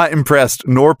was not impressed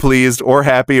nor pleased or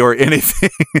happy or anything.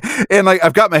 And like,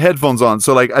 I've got my headphones on.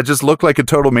 So like, I just look like a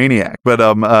total maniac. But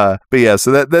yeah,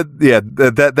 so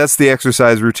that's the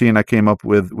exercise routine I came up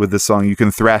with this song. You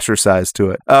can Thrasher size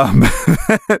to it.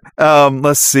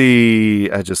 Let's see.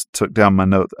 I just took down my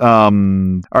note. All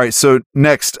right. So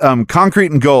next,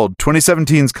 Concrete and Gold,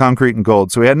 2017's Concrete and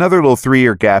Gold. So we had another little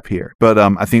 3-year gap here, but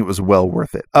I think it was well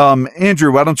worth it.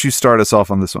 Andrew, why don't you start us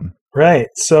off on this one? Right.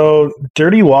 So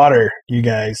Dirty Water, you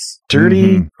guys.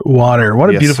 Dirty Water.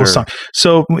 What a beautiful song.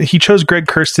 So he chose Greg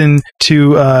Kurstin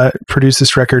to produce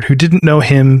this record, who didn't know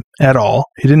him at all.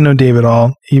 He didn't know Dave at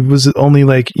all. He was only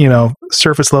like,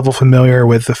 surface level familiar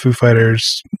with the Foo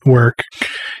Fighters work.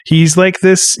 He's like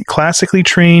this classically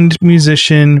trained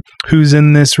musician who's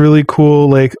in this really cool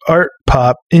like art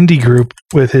pop indie group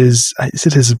with is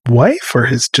it his wife or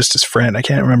his friend? I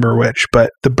can't remember which,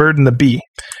 but The Bird and the Bee.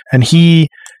 And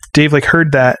Dave like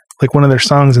heard that like one of their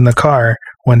songs in the car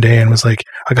one day and was like,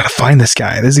 I gotta find this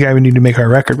guy. This is the guy we need to make our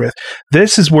record with.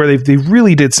 This is where they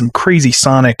really did some crazy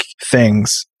sonic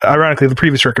things. Ironically, the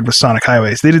previous record was Sonic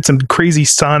Highways. They did some crazy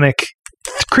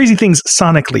things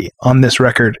sonically on this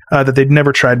record that they'd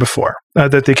never tried before,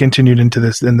 that they continued into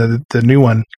this in the new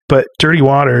one. But Dirty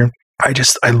Water,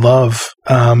 I love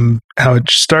how it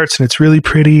starts and it's really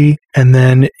pretty, and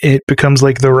then it becomes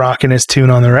like the rockinest tune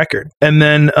on the record. And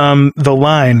then The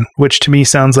Line, which to me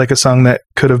sounds like a song that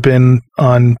could have been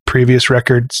on previous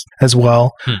records as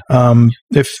well.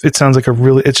 If it sounds like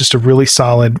it's just a really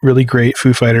solid, really great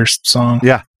Foo Fighters song.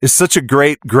 Yeah. It's such a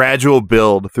great gradual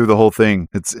build through the whole thing.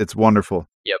 It's wonderful.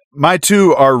 Yep. My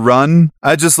two are Run.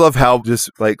 I just love how just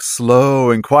like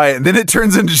slow and quiet. And then it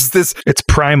turns into just this. It's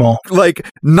primal. Like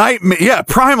nightmare. Yeah,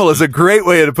 primal is a great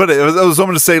way to put it. I was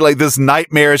going to say like this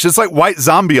nightmarish. It's like White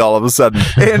Zombie all of a sudden.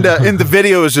 And the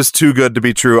video is just too good to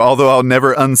be true. Although I'll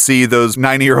never unsee those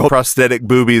 90-year-old prosthetic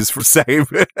boobies for saying.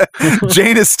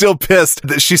 Jane is still pissed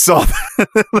that she saw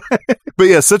that. But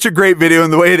yeah, such a great video.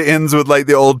 And the way it ends with like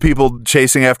the old people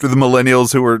chasing after the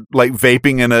millennials who were like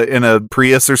vaping in a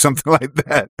Prius or something like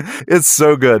that. It's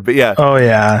so good. But yeah. Oh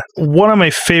yeah. One of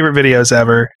my favorite videos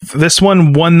ever. This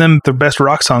one won them the best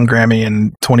rock song Grammy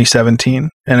in 2017.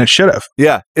 And it should have.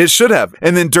 Yeah, it should have.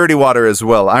 And then Dirty Water as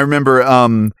well. I remember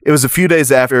it was a few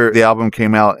days after the album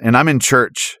came out and I'm in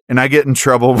church and I get in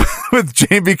trouble with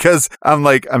Jane because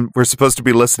we're supposed to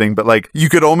be listening, but like you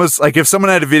could almost like if someone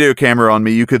had a video camera on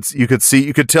me, you could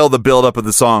tell the build up of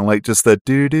the song, like just the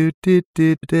do do do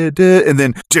do do do and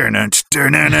then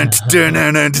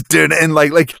and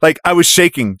like I was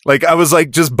shaking. Like I was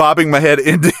like just bobbing my head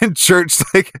in church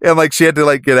and like she had to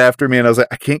like get after me and I was like,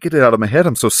 I can't get it out of my head.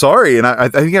 I'm so sorry. And I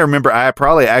think I remember I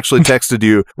probably actually texted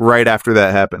you right after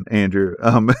that happened, Andrew.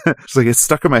 It's like it's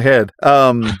stuck in my head.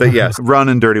 But yes, Run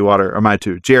and Dirty Water are my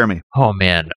two. Jeremy. Oh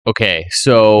man. Okay.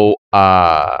 So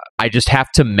I just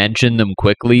have to mention them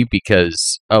quickly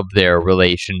because of their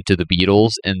relation to the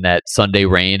Beatles, and that Sunday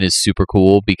Rain is super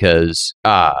cool because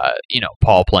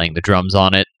Paul playing the drums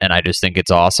on it, and I just think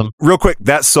it's awesome. Real quick,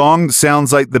 that song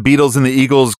sounds like the Beatles and the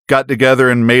Eagles got together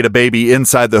and made a baby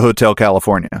inside the Hotel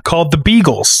California. Called the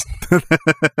Beagles.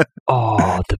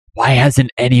 Why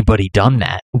hasn't anybody done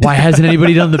that? Why hasn't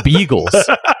anybody done the Beagles?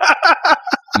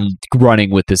 I'm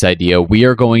running with this idea. We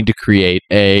are going to create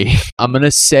I'm going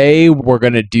to say we're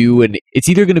going to do it's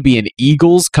either going to be an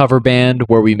Eagles cover band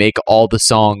where we make all the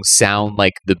songs sound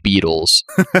like the Beatles,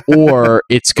 or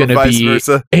it's going to be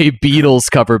a Beatles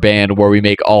cover band where we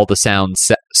make all the songs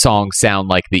sound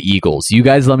like the Eagles. You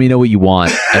guys let me know what you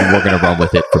want, and we're going to run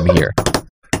with it from here.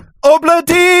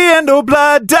 Obladi and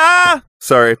Oblada.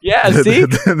 Sorry. Yeah, see?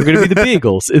 We're going to be the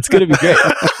Beagles. It's going to be great.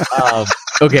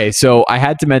 Okay, so I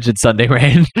had to mention Sunday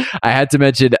Rain. I had to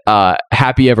mention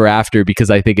Happy Ever After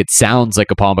because I think it sounds like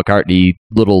a Paul McCartney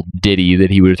little ditty that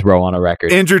he would throw on a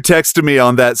record. Andrew texted me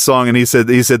on that song and he said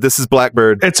this is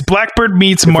Blackbird. It's Blackbird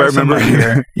meets Martha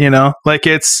here, like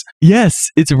it's... Yes,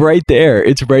 it's right there.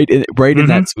 It's right in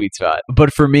that sweet spot.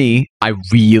 But for me, I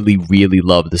really, really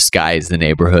love The Sky is the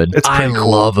Neighborhood. I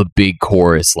love a big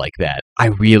chorus like that. I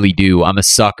really do. I'm a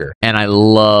sucker. And I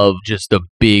love just a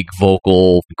big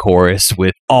vocal chorus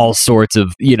with all sorts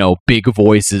of, big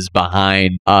voices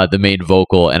behind the main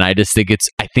vocal. And I just think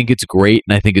it's great.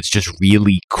 And I think it's just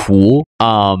really cool.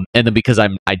 And then because I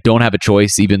don't have a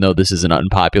choice, even though this is an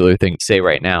unpopular thing to say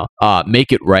right now,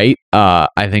 Make It Right,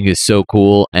 I think is so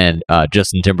cool. And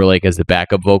Justin Timberlake has the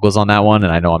backup vocals on that one.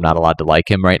 And I know I'm not allowed to like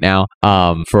him right now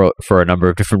for a number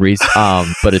of different reasons.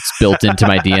 But it's built into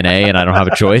my DNA and I don't have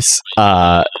a choice.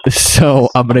 So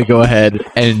I'm going to go ahead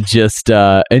and just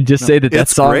say that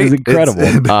song is incredible.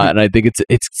 And I think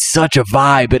it's such a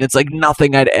vibe, and it's like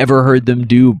nothing I'd ever heard them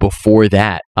do before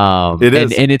that. It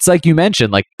is. And it's like you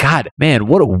mentioned, like, God, man,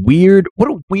 what a weird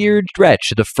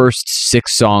stretch the first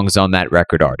 6 songs on that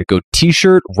record are. To go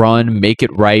T-Shirt, Run, Make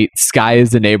It Right, Sky is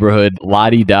the Neighborhood,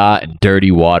 La-Di-Da, and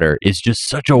Dirty Water is just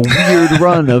such a weird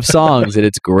run of songs, and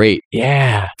it's great.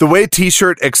 Yeah. The way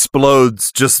T-Shirt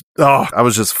explodes, I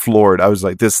was just floored. I was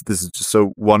like, this is just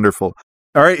so wonderful.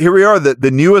 All right, here we are, the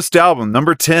newest album,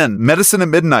 number 10, Medicine at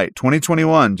Midnight,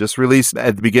 2021, just released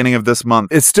at the beginning of this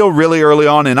month. It's still really early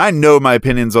on, and I know my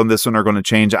opinions on this one are going to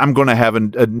change. I'm going to have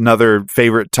another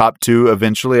favorite top 2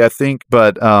 eventually, I think.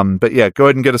 But yeah, go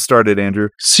ahead and get us started, Andrew.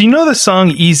 So you know the song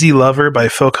Easy Lover by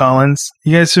Phil Collins?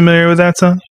 You guys familiar with that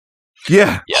song?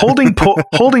 Yeah. Holding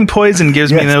Poison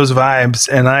gives me those vibes,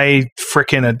 and I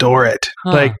freaking adore it.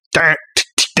 Like,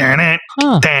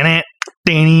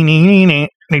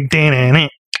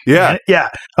 Yeah. Yeah.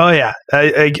 Oh, yeah.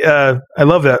 I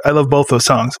love that. I love both those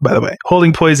songs, by the way.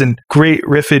 Holding Poison, great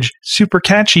riffage, super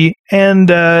catchy, and,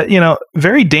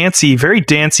 very dancey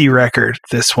record,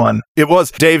 this one. It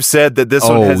was. Dave said that this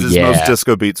one has his most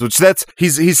disco beats, which he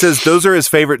says those are his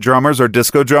favorite drummers or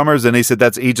disco drummers, and he said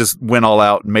he just went all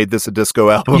out and made this a disco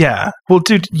album. Yeah. Well,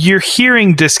 dude, you're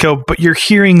hearing disco, but you're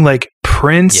hearing, like,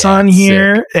 Prince on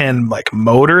here sick. And like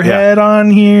Motorhead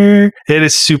on here. It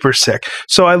is super sick.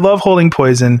 So I love Holding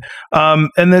Poison. And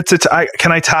that's it.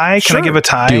 Can I tie? Sure. Can I give a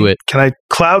tie? Do it. Can I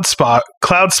Cloud Spotter?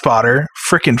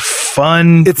 Freaking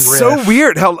fun. It's riff. So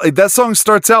weird how that song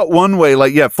starts out one way,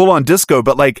 like full on disco,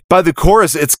 but like by the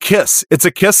chorus, it's Kiss. It's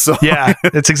a Kiss song. Yeah,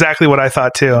 it's exactly what I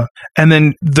thought too. And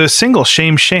then the single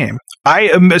Shame.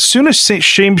 As soon as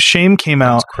Shame came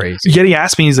out, crazy. Yeti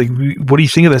asked me, he's like, "What do you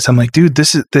think of this?" I'm like, "Dude,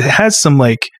 it has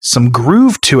some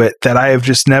groove to it that I have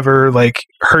just never like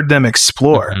heard them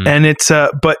explore." Mm-hmm. And it's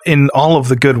but in all of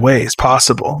the good ways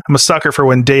possible. I'm a sucker for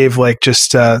when Dave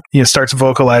just starts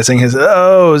vocalizing his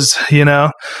ohs,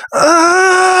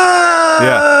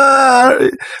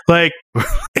 like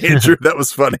Andrew, that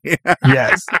was funny.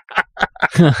 Yes.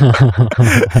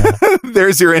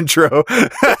 There's your intro.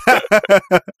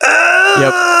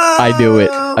 Yep, I knew it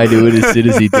as soon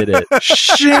as he did it.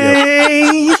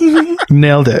 Shame.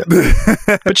 Nailed it.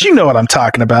 But you know what I'm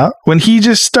talking about. When he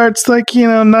just starts not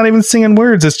even singing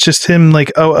words, it's just him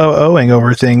oh-oh-ohing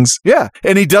over things. Yeah,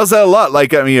 and he does that a lot.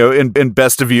 Like, in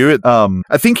Best of You,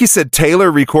 I think he said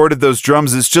Taylor recorded those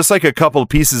drums. It's just like a couple of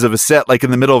pieces of a set, like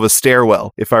in the middle of a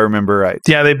stairwell, if I remember right.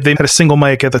 Yeah, they had a single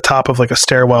mic at the top of like a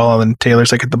stairwell, and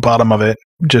Taylor's like at the bottom of it,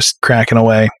 just cracking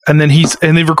away. And then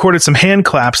they've recorded some hand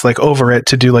claps like over it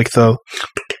to do like the,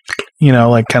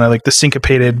 kind of like the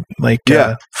syncopated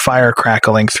fire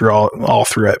crackling through all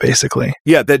through it, basically.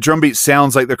 Yeah, that drum beat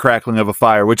sounds like the crackling of a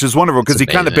fire, which is wonderful because he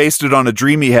kind of based it on a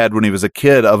dream he had when he was a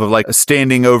kid of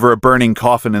standing over a burning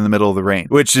coffin in the middle of the rain,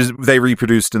 which is they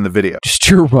reproduced in the video. Just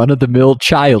your run-of-the-mill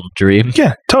child dream.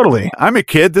 Yeah, totally. I'm a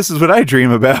kid. This is what I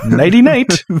dream about.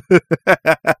 Nighty-night.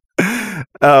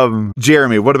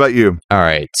 Jeremy, what about you? All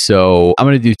right, so I'm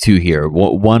going to do 2 here.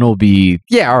 One will be,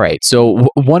 all right. So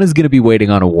one is going to be Waiting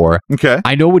on a War. Okay.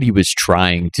 I know what he was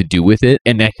trying to do with it,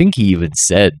 and I think he even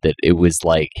said that it was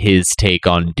like his take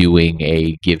on doing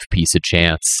a Give Peace a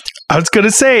Chance. I was going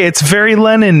to say, it's very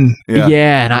Lennon.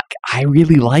 Yeah, and I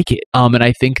really like it. And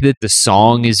I think that the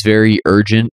song is very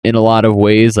urgent in a lot of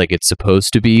ways, like it's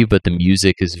supposed to be, but the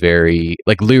music is very,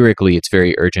 like lyrically, it's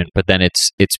very urgent, but then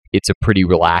it's a pretty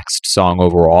relaxed song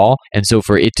overall. And so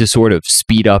for it to sort of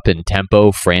speed up in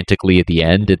tempo frantically at the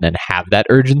end and then have that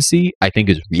urgency, I think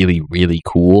is really, really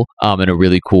cool. And a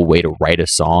really cool way to write a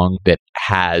song that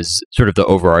has sort of the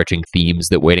overarching themes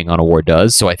that Waiting on a War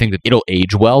does. So I think that it'll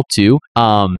age well too.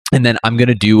 And then I'm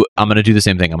gonna do the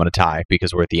same thing. I'm gonna tie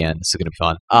because we're at the end. This is gonna be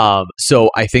fun. So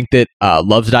I think that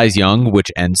Love Dies Young,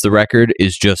 which ends the record,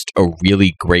 is just a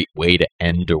really great way to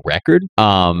end a record.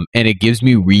 And it gives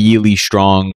me really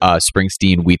strong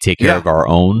Springsteen We Take Care of Our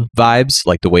Own vibes,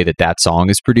 like the way that song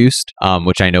is produced,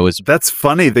 which I know is... That's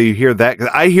funny that you hear that.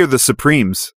 I hear the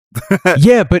Supremes.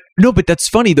 Yeah, but that's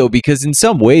funny though, because in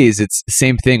some ways it's the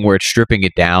same thing where it's stripping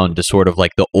it down to sort of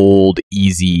like the old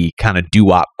easy kind of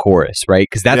doo-wop chorus, right?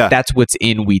 Because that's what's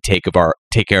in We Take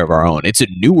Take Care of Our Own. It's a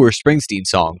newer Springsteen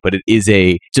song, but it's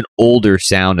an older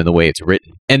sound in the way it's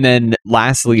written. And then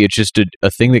lastly, it's just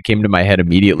a thing that came to my head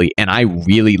immediately, and I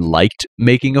really liked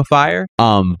Making a Fire,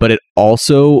 but it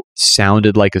also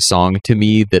sounded like a song to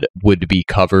me that would be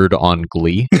covered on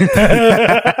Glee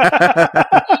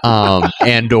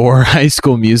and or High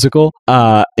School Musical,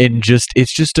 and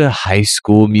it's just a High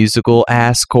School Musical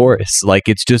ass chorus. Like,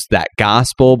 it's just that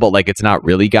gospel, but like it's not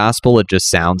really gospel. It just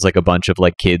sounds like a bunch of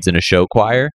like kids in a show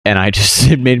choir, and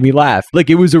it made me laugh. Like,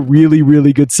 it was a really,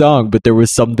 really good song, but there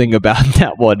was something about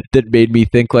that one that made me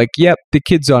think like, yep, the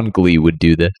kids on Glee would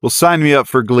do this. Well, sign me up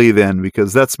for Glee then,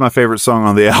 because that's my favorite song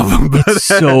on the album. It's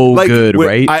so like, good,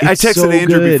 right? I texted so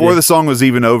Andrew good. before the song was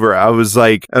even over. I was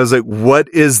like, what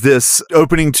is this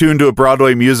opening tune to a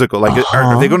Broadway musical? Like,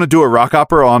 are they going to do a rock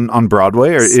opera on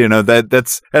Broadway? Or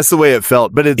that's the way it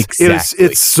felt. But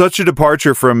it's such a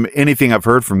departure from anything I've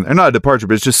heard from them. Or not a departure,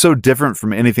 but it's just so different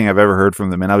from anything I've ever heard from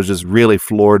them. And I was just really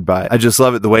floored by it. I just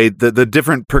love it, the way the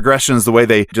different progressions, the way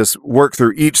they just work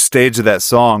through each stage of that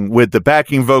song, with the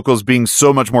backing vocals being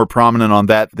so much more prominent on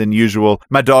that than usual.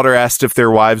 My daughter asked if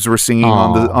their wives were singing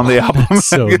on the album. That's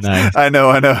so nice. I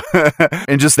know.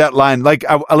 And just that line, like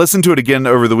I listened to it again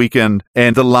over the weekend,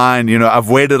 and the line, I've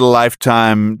waited a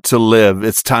lifetime to live.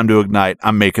 It's time to ignite.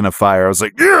 I'm making a fire. I was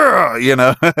like,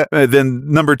 yeah,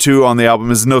 Then number 2 on the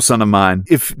album is No Son of Mine.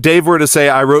 If Dave were to say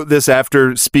I wrote this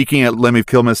after speaking at Lemmy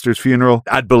Kilmister's funeral,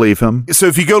 I'd believe him. So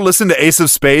if you go listen to Ace of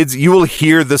Spades, you will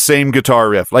hear the same guitar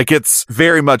riff. Like, it's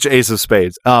very much Ace of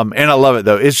Spades. And I love it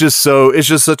though. It's just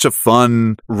such a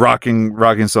fun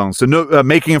rocking song. So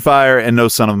Making a Fire and No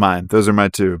Son of Mine. Those are my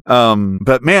 2.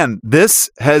 But man, this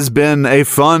has been a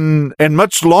fun and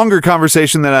much longer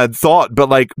conversation than I'd thought. But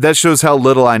like, that shows how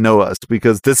little I know us,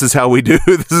 because this is how we do.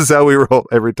 This is how we roll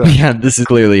every time. Yeah, this is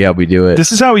clearly how we do it.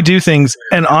 This is how we do things.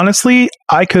 And honestly,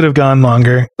 I could have gone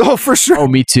longer. Oh, for sure. Oh,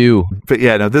 me too. But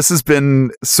yeah, no, this has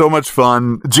been so much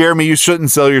fun. Jeremy, you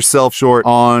shouldn't sell yourself short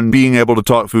on being able to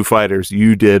talk Foo Fighters.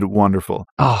 You did wonderful.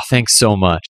 Oh, thanks so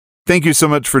much. Thank you so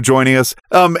much for joining us.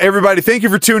 Everybody, thank you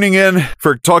for tuning in,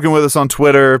 for talking with us on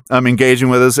Twitter, engaging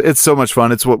with us. It's so much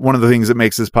fun. It's one of the things that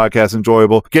makes this podcast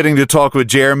enjoyable. Getting to talk with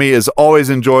Jeremy is always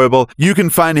enjoyable. You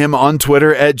can find him on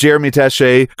Twitter at Jeremy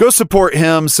Taché. Go support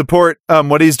him, support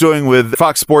what he's doing with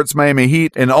Fox Sports Miami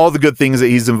Heat and all the good things that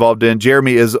he's involved in.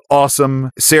 Jeremy is awesome.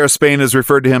 Sarah Spain has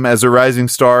referred to him as a rising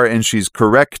star, and she's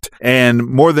correct. And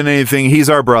more than anything, he's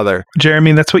our brother.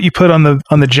 Jeremy, that's what you put on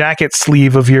the jacket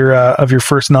sleeve of your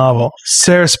first novel.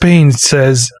 Sarah Spain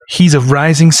says he's a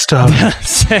rising star.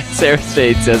 Sarah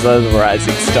Spain says I'm a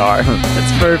rising star.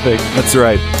 That's perfect. That's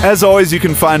right. As always, you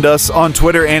can find us on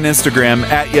Twitter and Instagram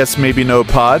at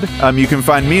YesMaybeNoPod. You can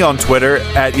find me on Twitter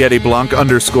at Yeti Blanc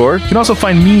 _. You can also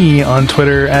find me on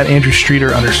Twitter at Andrew Streeter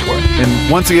 _.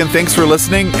 And once again, thanks for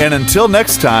listening. And until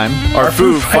next time, are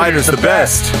Foo Fighters the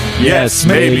best? Yes,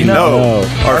 maybe no.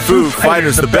 Are Foo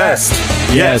Fighters the best?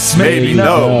 Yes, maybe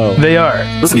no. They are.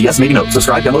 Listen to Yes, Maybe No.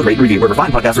 Subscribe, download, rate, and review wherever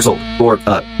fine podcasts are sold. Or,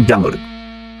 download it.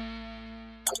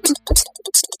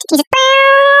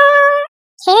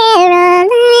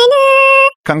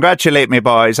 Congratulate me,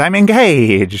 boys. I'm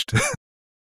engaged.